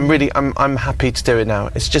to. I'm happy to do it now.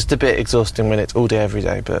 It's just a bit exhausting when it's all day every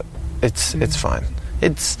day, but it's fine.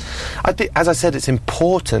 I think, as I said, it's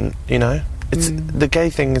important, It's the gay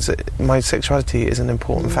thing is my sexuality is an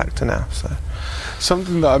important factor now. So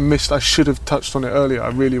something that I missed, I should have touched on it earlier. I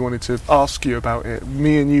really wanted to ask you about it.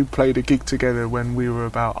 Me and you played a gig together when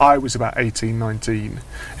I was about 18, 19,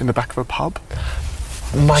 in the back of a pub.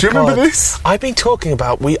 My Do you God. remember this? I've been talking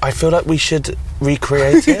about. I feel like we should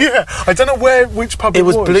recreate it. Yeah, I don't know which pub It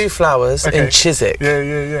was Blue Flowers Okay. in Chiswick.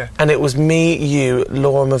 Yeah. And it was me, you,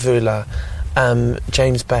 Laura Mavula,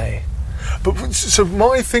 James Bay. But so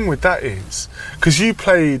my thing with that is, because you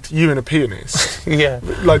and a pianist, Yeah.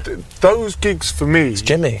 like those gigs for me. It's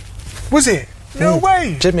Jimmy. Was it? No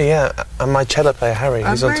way. Jimmy, yeah. And my cello player, Harry,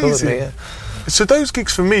 who's on tour with me, Amazing. yeah. So those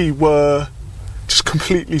gigs for me were just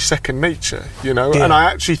completely second nature, you know? Yeah. And I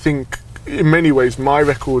actually think, in many ways, my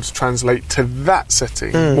records translate to that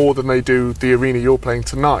setting more than they do the arena you're playing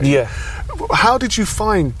tonight. Yeah. How did you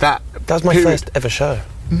find that? That was my period? first ever show.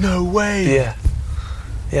 No way. Yeah.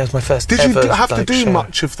 Yeah, it was my first Did ever you have to like, do show.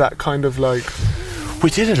 much of that kind of like... We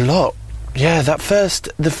did a lot. Yeah, that first...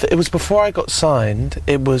 it was before I got signed.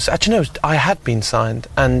 It was... Actually, no, I had been signed.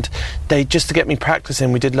 And they, just to get me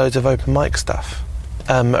practicing, we did loads of open mic stuff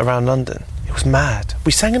around London. It was mad.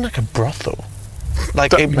 We sang in like a brothel.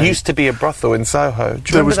 Like, it used to be a brothel in Soho. Do you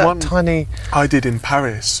There remember was that one tiny... I did in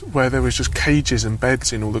Paris where there was just cages and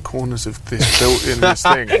beds in all the corners of this built-in this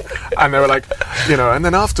thing, and they were like, you know, and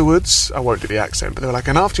then afterwards, I won't do the accent, but they were like,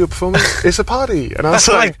 and after your performance, it's a party, and I was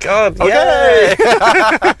Oh like, my God, okay.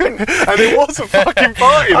 yeah! And it was a fucking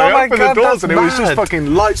party. They Oh my opened God, the doors that's and it was just mad.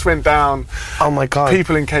 fucking lights went down, Oh my God.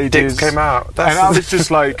 people in cages, Dicks came out. and I was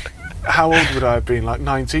just like, how old would I have been? Like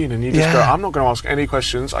 19, and you just Yeah. go, I'm not going to ask any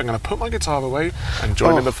questions. I'm going to put my guitar away and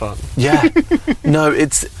join in the fun. Yeah. No,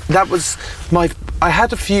 that was my... I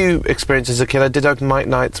had a few experiences as a kid. I did open mic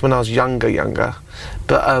nights when I was younger.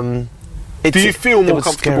 But, Do you feel it more was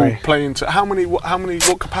comfortable scary. playing to...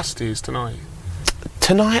 What capacity is tonight?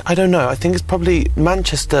 Tonight, I don't know. I think it's probably...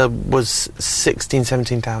 Manchester was 16,000,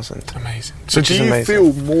 17,000. Amazing. So Which do is you amazing.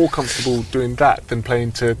 feel more comfortable doing that than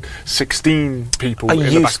playing to 16 people I in the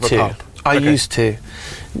back used of a to. pub? I Okay. used to.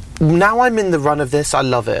 Now I'm in the run of this, I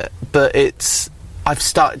love it. But I've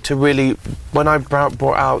started to really... When I brought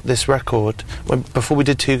out this record, before we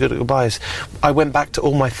did Two Good Goodbyes, I went back to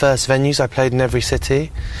all my first venues. I played in every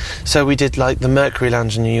city. So we did like the Mercury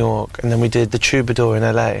Lounge in New York, and then we did the Troubadour in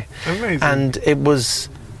LA. Amazing. And it was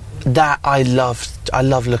that I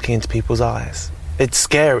loved looking into people's eyes. It's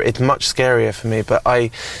scary. It's much scarier for me, but I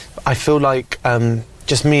feel like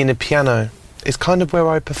just me and a piano is kind of where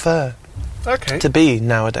I prefer Okay. to be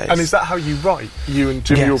nowadays. And is that how you write? You and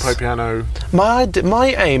Jimmy all Yes. play piano?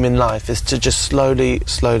 My aim in life is to just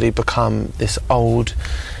slowly become this old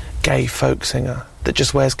gay folk singer that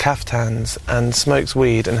just wears caftans and smokes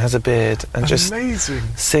weed and has a beard and just Amazing.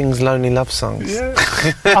 sings lonely love songs. Yeah.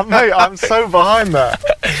 Mate, I'm so behind that.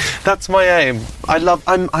 That's my aim.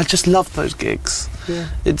 I just love those gigs. Yeah.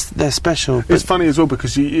 They're special. It's But funny as well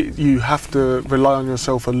because you have to rely on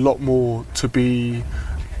yourself a lot more to be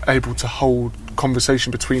able to hold conversation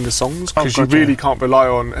between the songs, because you God, really yeah. can't rely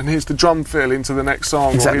on, and here's the drum fill into the next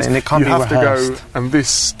song. Exactly, or here's- and it can't you be have to rehearsed. go and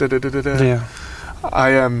this da da da da da. yeah.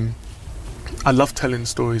 I love telling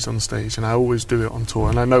stories on stage, and I always do it on tour,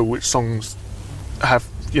 and I know which songs have,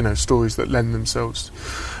 you know, stories that lend themselves.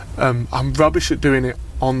 I'm rubbish at doing it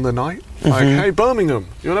on the night. Like, hey, Birmingham,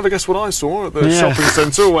 you'll never guess what I saw at the Yeah. shopping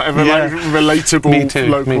centre or whatever, Yeah. like relatable, Me too,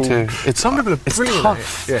 local. me too. Some people are It's brilliant at it.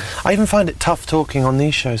 tough. Yeah. I even find it tough talking on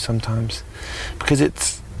these shows sometimes, because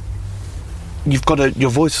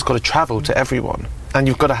your voice has got to travel to everyone, and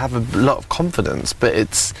you've got to have a lot of confidence. But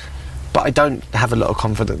I don't have a lot of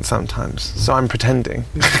confidence sometimes, so I'm pretending.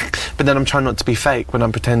 But then I'm trying not to be fake when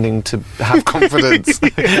I'm pretending to have confidence.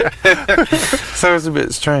 So it's a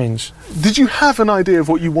bit strange. Did you have an idea of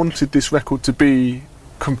what you wanted this record to be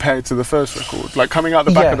compared to the first record? Like, coming out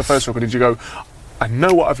the back of the Yes. first record, did you go, I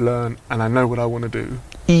know what I've learned and I know what I want to do?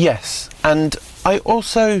 Yes, and I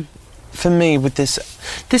also, for me, with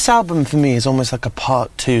this album for me is almost like a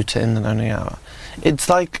part 2 to In the Lonely Hour. It's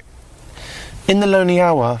like, In the Lonely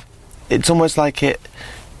Hour, it's almost like it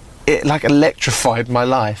like electrified my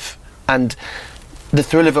life, and the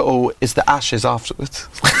thrill of it all is the ashes afterwards.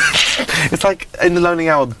 It's like In the Lonely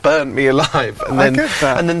Hour burnt me alive, and then I get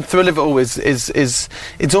that. and then Thrill of It All is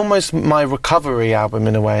it's almost my recovery album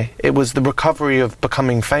in a way. It was the recovery of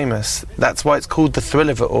becoming famous. That's why it's called The Thrill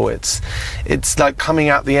of It All. It's like coming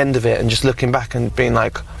out the end of it and just looking back and being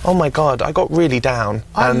like, oh my God, I got really down,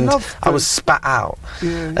 and I was spat out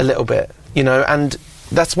a little bit, you know. And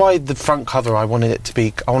that's why the front cover, I wanted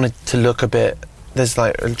to look a bit, there's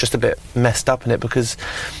like just a bit messed up in it, because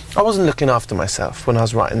I wasn't looking after myself when I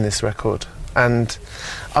was writing this record. and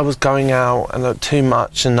I was going out and too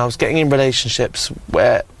much, and I was getting in relationships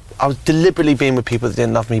where I was deliberately being with people that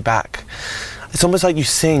didn't love me back. It's almost like you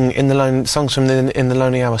sing in the songs from in the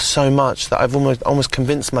Lonely Hour so much that I've almost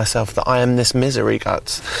convinced myself that I am this misery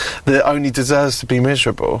guts that only deserves to be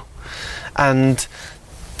miserable. And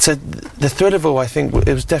so the Thrill of All, I think,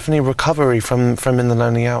 it was definitely a recovery from In the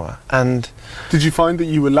Lonely Hour. And did you find that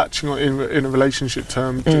you were latching on in a relationship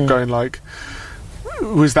term, going like,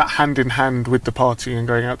 was that hand in hand with the partying and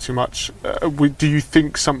going out too much? Do you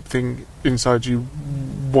think something inside you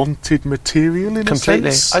wanted material in completely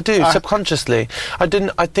a sense? I do, subconsciously. I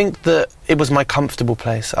think that it was my comfortable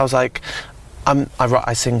place. I was like,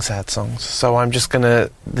 I sing sad songs, so I'm just gonna,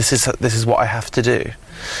 this is what I have to do.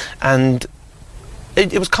 And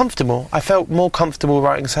it was comfortable. I felt more comfortable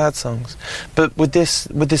writing sad songs. But with this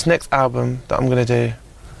next album that I'm gonna do,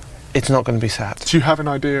 it's not going to be sad. Do you have an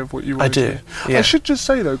idea of what you want to do? Yeah. I should just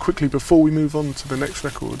say, though, quickly, before we move on to the next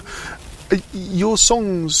record, your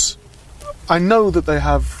songs, I know that they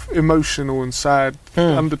have emotional and sad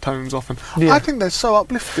undertones often. Yeah. I think they're so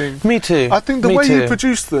uplifting. Me too. I think the way you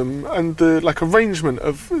produce them and the arrangement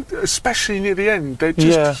of, especially near the end, they're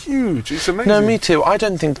just huge. It's amazing. No, me too. I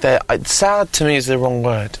don't think they're... sad to me is the wrong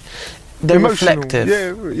word. They're emotional. Reflective.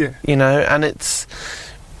 Yeah. You know, and it's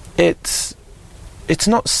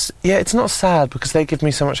not sad because they give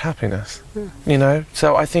me so much happiness, you know.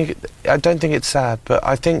 So I don't think it's sad, but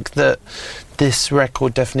I think that this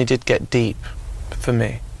record definitely did get deep for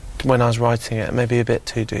me when I was writing it, maybe a bit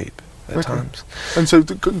too deep at times. And so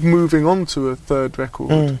moving on to a third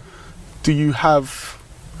record, do you have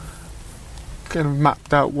kind of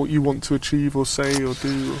mapped out what you want to achieve or say or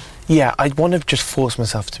do? Yeah, I want to just force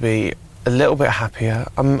myself to be a little bit happier.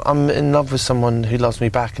 I'm in love with someone who loves me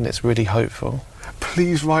back, and it's really hopeful.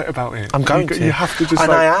 Please write about it. I'm going to. You have to just.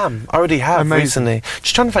 And I am. I already have recently. Amazing.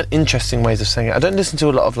 Just trying to find interesting ways of saying it. I don't listen to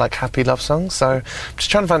a lot of happy love songs, so I'm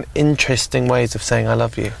just trying to find interesting ways of saying I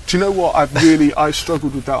love you. Do you know what? I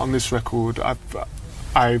struggled with that on this record.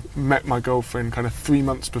 I met my girlfriend kind of 3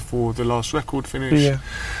 months before the last record finished,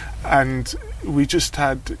 and we just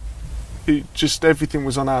had. Everything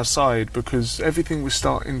was on our side because everything was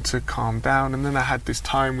starting to calm down, and then I had this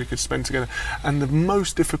time we could spend together, and the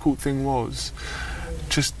most difficult thing was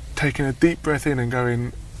just taking a deep breath in and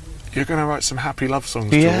going, you're going to write some happy love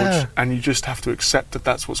songs, George, and you just have to accept that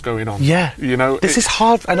that's what's going on. You know, this is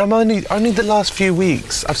hard, and I'm only the last few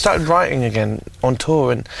weeks I've started writing again on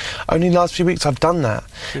tour, and only the last few weeks I've done that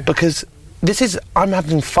because I'm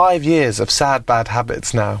having 5 years of sad bad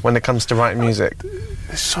habits now when it comes to writing music.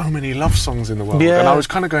 There's so many love songs in the world, and I was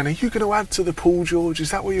kind of going, are you going to add to the pool, George?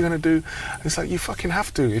 Is that what you're going to do? And it's like, you fucking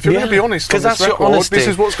have to. If you're going to be honest on this record, this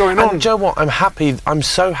is what's going on. And do you know what? I'm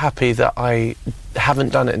so happy that I haven't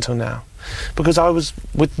done it until now. Because I was,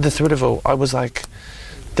 with the Thrill of All, I was like,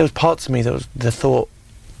 there was parts of me that was the thought,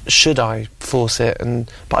 should I force it?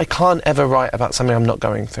 But I can't ever write about something I'm not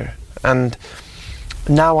going through. And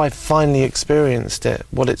now I've finally experienced it,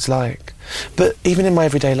 what it's like. But even in my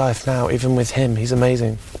everyday life now, even with him, he's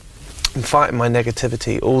amazing. I'm fighting my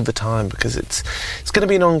negativity all the time because it's going to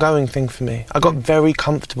be an ongoing thing for me. I got very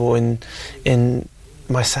comfortable in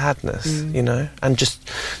my sadness, you know, and just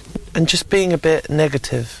being a bit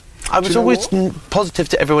negative. I was always positive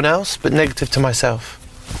to everyone else, but negative to myself.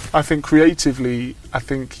 I think creatively,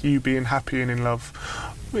 you being happy and in love,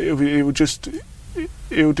 it will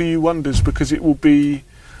do you wonders because it will be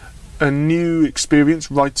a new experience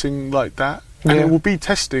writing like that, and it will be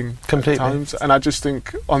testing completely at times. And I just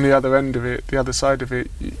think on the other end of it, the other side of it,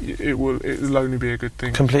 it'll only be a good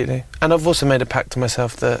thing. Completely. And I've also made a pact to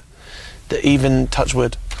myself that even touch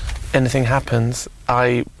wood, anything happens,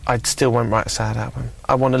 I still won't write a sad album.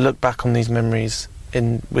 I want to look back on these memories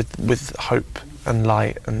with hope and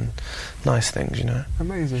light and nice things, you know.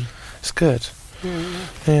 Amazing. It's good.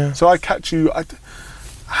 Yeah. So I catch you.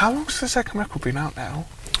 How long's the second record been out now?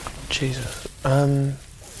 Jesus.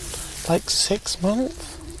 6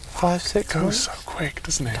 months? 5, 6 months? It goes so quick,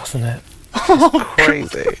 doesn't it? Doesn't it? It's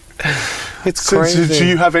crazy. It's crazy. So do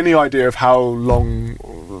you have any idea of how long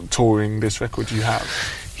touring this record you have?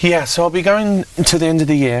 Yeah, so I'll be going to the end of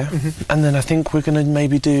the year, and then I think we're going to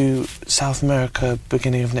maybe do South America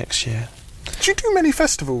beginning of next year. Do you do many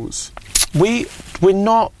festivals? We're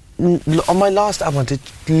not... On my last album I did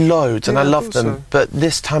loads and I loved them, but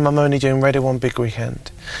this time I'm only doing Radio 1 Big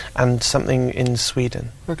Weekend and something in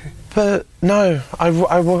Sweden. Okay. But no,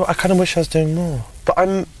 I kind of wish I was doing more. But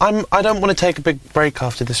I don't want to take a big break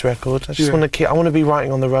after this record. I just want to I want to be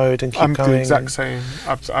writing on the road and keep going. I'm the exact same.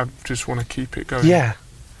 I just want to keep it going. Yeah.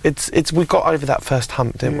 We got over that first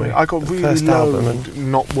hump, didn't we? I got really low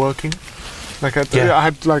not working. Like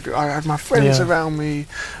I had my friends around me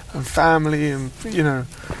and family, and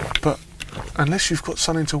but unless you've got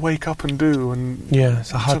something to wake up and do, and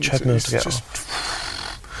it's a hard treadmill to get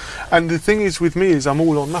off. And the thing is with me is I'm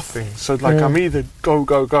all or nothing. So I'm either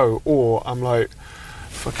go, or I'm like,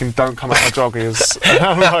 fucking don't come out my joggies. And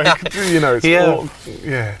I'm like,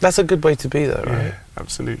 it's That's a good way to be though, right? Yeah,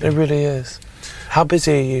 absolutely. It really is. How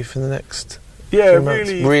busy are you for the next? Yeah,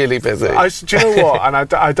 really busy. Do you know what?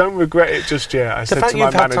 And I don't regret it just yet. I said to my manager,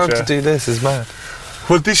 the fact you've had time to do this is mad.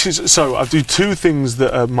 Well, I do two things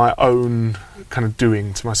that are my own kind of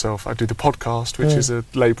doing to myself. I do the podcast, which is a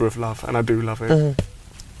labour of love, and I do love it.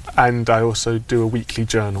 And I also do a weekly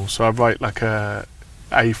journal. So I write like a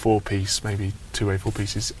A4 piece, maybe 2 A4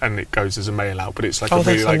 pieces, and it goes as a mail out. But it's like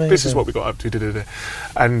this is what we got up to.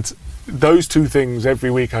 And those two things, every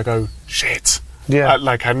week I go, shit. Yeah.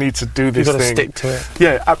 I need to do this thing. You've got to stick to it.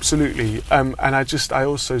 Yeah, absolutely. And I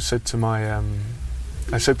also said to my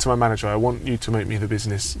manager, I want you to make me the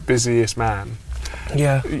busiest man.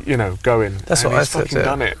 Yeah. Going. That's what I said. He's fucking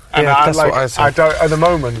done it. And that's what I said. I don't, at the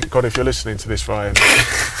moment, God, if you're listening to this, Ryan,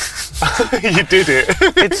 you did it.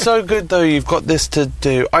 It's so good though, you've got this to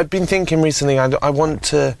do. I've been thinking recently, I want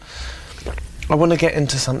to get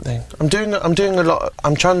into something. I'm doing a lot.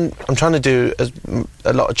 I'm trying to do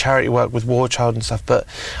a lot of charity work with War Child and stuff. But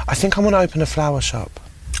I think I want to open a flower shop.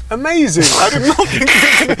 Amazing! I did not think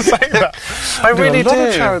you were going to say that. I really do. A lot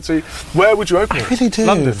of charity. Where would you open it? I really do.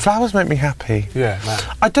 London. Flowers make me happy. Yeah, man.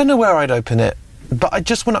 I don't know where I'd open it, but I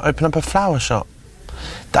just want to open up a flower shop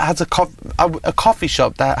that has a coffee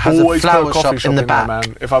shop that has Always a flower shop in the back. There,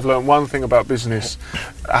 man. If I've learned one thing about business,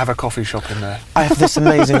 have a coffee shop in there. I have this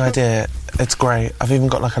amazing idea. It's great. I've even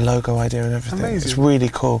got like a logo idea and everything. Amazing. It's really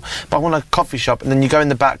cool. But I want like a coffee shop, and then you go in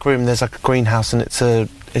the back room. There's like a greenhouse, and it's a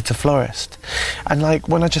florist. And like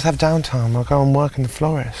when I just have downtime, I'll go and work in the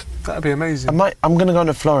florist. That'd be amazing. I'm going to go on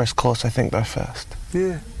a florist course, I think, though, first.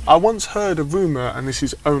 Yeah. I once heard a rumour, and this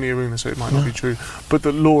is only a rumour, so it might not be true, but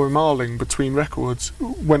that Laura Marling, between records,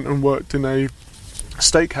 went and worked in a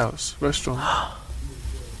steakhouse restaurant.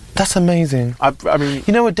 That's amazing. I mean...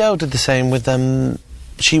 Adele did the same with...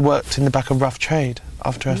 she worked in the back of Rough Trade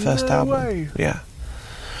after her first album. Way. Yeah.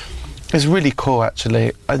 It's really cool,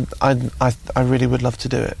 actually. I really would love to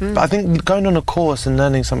do it. But I think going on a course and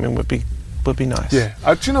learning something would be nice. Yeah.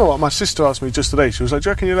 Do you know what? My sister asked me just today, she was like, do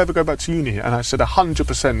you reckon you'll ever go back to uni? And I said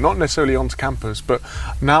 100%, not necessarily onto campus, but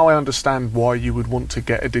now I understand why you would want to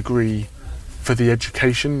get a degree for the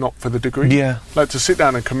education, not for the degree. Yeah. Like to sit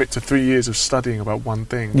down and commit to 3 years of studying about one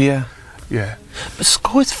thing. Yeah. Yeah. But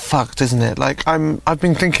school is fucked, isn't it? Like, I've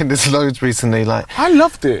been thinking this loads recently, like... I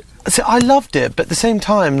loved it. See, I loved it, but at the same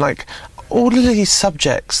time, like... all of these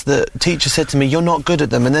subjects that teachers said to me, you're not good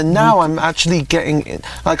at them, and then now I'm actually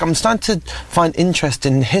I'm starting to find interest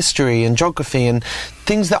in history and geography and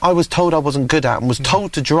things that I was told I wasn't good at and was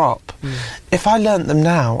told to drop. If I learnt them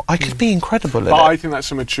now, I could be incredible at it. I think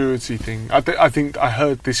that's a maturity thing. I think I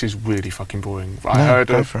heard, this is really fucking boring, I heard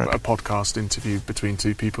a podcast interview between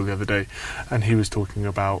two people the other day, and he was talking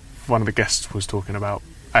about, one of the guests was talking about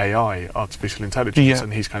AI, artificial intelligence,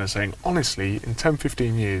 and he's kind of saying, honestly, in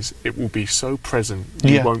 10-15 years it will be so present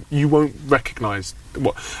you won't recognise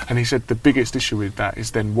what. And he said the biggest issue with that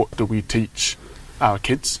is then what do we teach our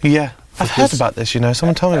kids? I've heard about this,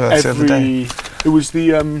 someone told me about this the other day. It was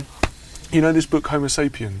the this book Homo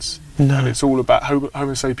Sapiens, and it's all about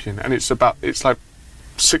Homo Sapien, and it's like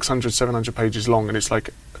 600-700 pages long, and it's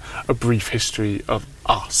like a brief history of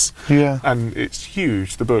us. And it's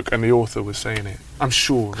huge, the book, and the author was saying it. I'm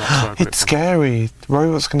sure that's where I got it's scary.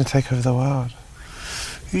 Robots going to take over the world.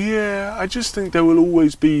 Yeah, I just think there will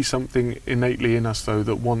always be something innately in us, though,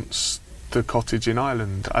 that wants the cottage in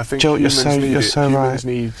Ireland. I think Joel, humans humans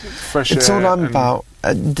need fresh air. It's all I'm about.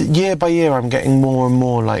 Year by year, I'm getting more and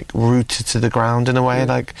more rooted to the ground in a way.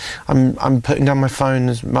 Like I'm putting down my phone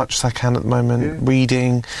as much as I can at the moment,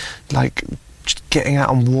 reading, just getting out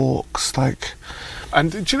on walks,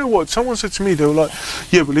 And do you know what? Someone said to me, they were like,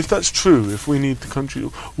 yeah, well, if that's true, if we need the country,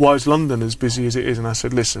 why is London as busy as it is? And I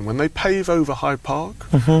said, listen, when they pave over Hyde Park,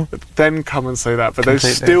 then come and say that. But Completely.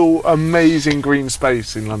 There's still amazing green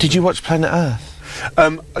space in London. Did you watch Planet Earth?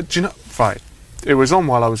 Do you know? Right. It was on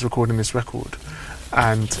while I was recording this record.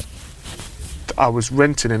 And I was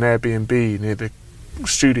renting an Airbnb near the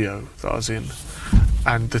studio that I was in.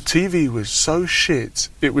 And the TV was so shit,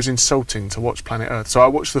 it was insulting to watch Planet Earth. So I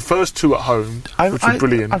watched the first 2 at home, which were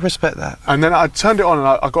brilliant. I respect that. And then I turned it on, and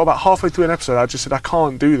I got about halfway through an episode, I just said, I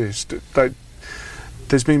can't do this.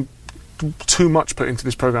 There's been too much put into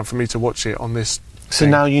this programme for me to watch it on this So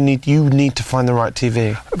now you need to find the right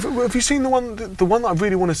TV. Have you seen the one that I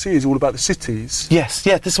really want to see is all about the cities? Yes,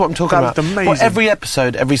 yeah, this is what I'm talking about. That's amazing. Well, every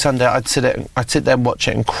episode, every Sunday, I'd sit there and watch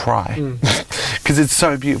it and cry because it's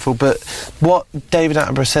so beautiful. But what David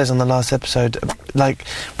Attenborough says on the last episode, like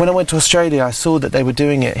when I went to Australia, I saw that they were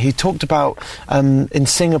doing it. He talked about in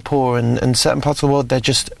Singapore and certain parts of the world,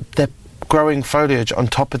 they're growing foliage on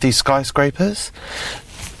top of these skyscrapers.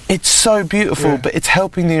 It's so beautiful, but it's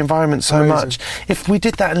helping the environment so much. If we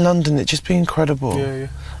did that in London, it'd just be incredible. Yeah.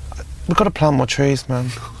 We've got to plant more trees, man.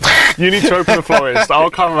 You need to open a florist.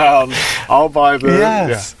 I'll come round. I'll buy the...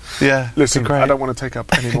 Yes. Yeah. Listen, great. I don't want to take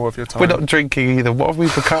up any more of your time. We're not drinking either. What have we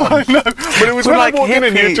become? I know. But it was when I walked in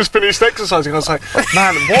and you had just finished exercising. I was like,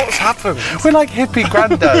 man, what's happened? We're like hippie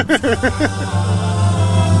granddads.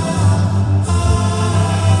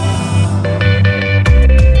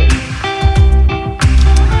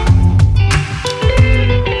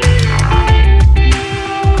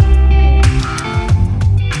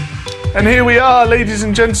 And here we are, ladies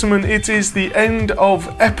and gentlemen, it is the end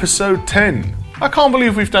of episode 10. I can't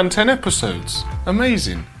believe we've done 10 episodes.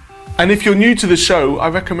 Amazing. And if you're new to the show, I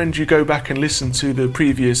recommend you go back and listen to the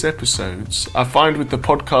previous episodes. I find with the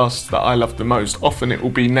podcasts that I love the most, often it will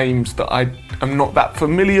be names that I am not that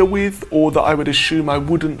familiar with or that I would assume I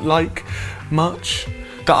wouldn't like much,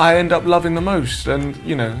 that I end up loving the most. And,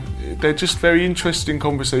 you know, they're just very interesting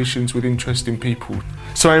conversations with interesting people.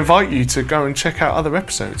 So I invite you to go and check out other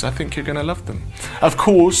episodes. I think you're going to love them. Of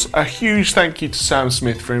course, a huge thank you to Sam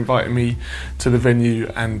Smith for inviting me to the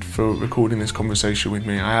venue and for recording this conversation with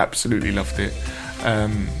me. I absolutely loved it.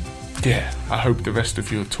 I hope the rest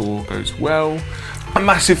of your tour goes well. A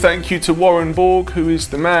massive thank you to Warren Borg, who is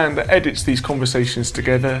the man that edits these conversations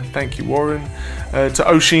together. Thank you, Warren. To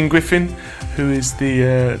Oisin Griffin, who is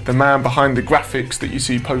the man behind the graphics that you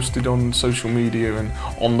see posted on social media and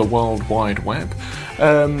on the World Wide Web.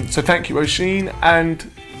 So thank you, Oisin. And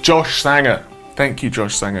Josh Sanger. Thank you,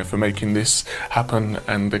 Josh Sanger, for making this happen,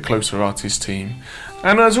 and the Closer Artists team.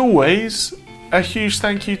 And as always, a huge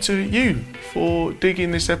thank you to you for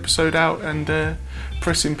digging this episode out and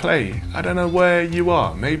pressing play. I don't know where you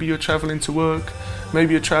are. Maybe you're travelling to work.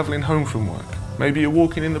 Maybe you're travelling home from work. Maybe you're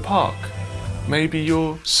walking in the park. Maybe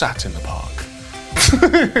you're sat in the park.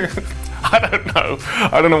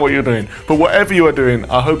 I don't know what you're doing. But whatever you are doing,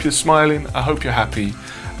 I hope you're smiling. I hope you're happy.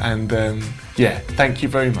 And thank you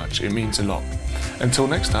very much. It means a lot. Until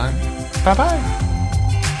next time, bye-bye.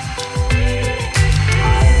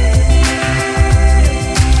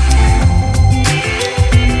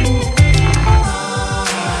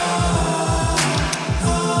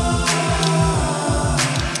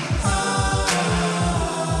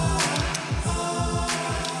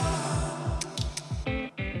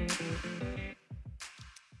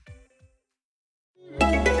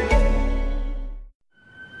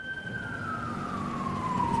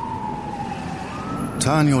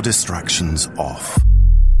 Turn your distractions off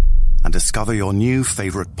and discover your new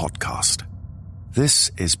favourite podcast.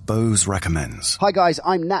 This is Bose Recommends. Hi guys,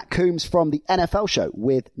 I'm Nat Coombs from The NFL Show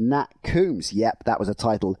with Nat Coombs. Yep, that was a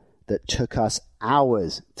title that took us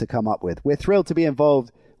hours to come up with. We're thrilled to be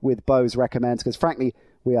involved with Bose Recommends because frankly,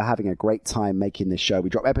 we are having a great time making this show. We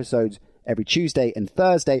drop episodes every Tuesday and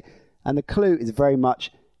Thursday, and the clue is very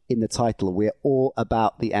much in the title. We're all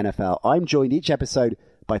about the NFL. I'm joined each episode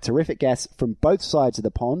by terrific guests from both sides of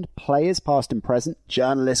the pond, players past and present,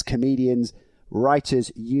 journalists, comedians, writers,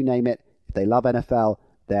 you name it. If they love NFL,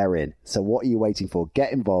 they're in. So what are you waiting for?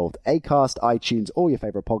 Get involved. Acast, iTunes, all your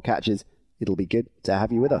favourite podcatchers. It'll be good to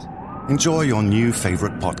have you with us. Enjoy your new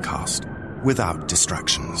favourite podcast without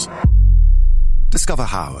distractions. Discover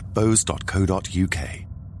how at bose.co.uk.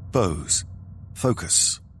 Bose.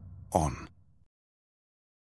 Focus on.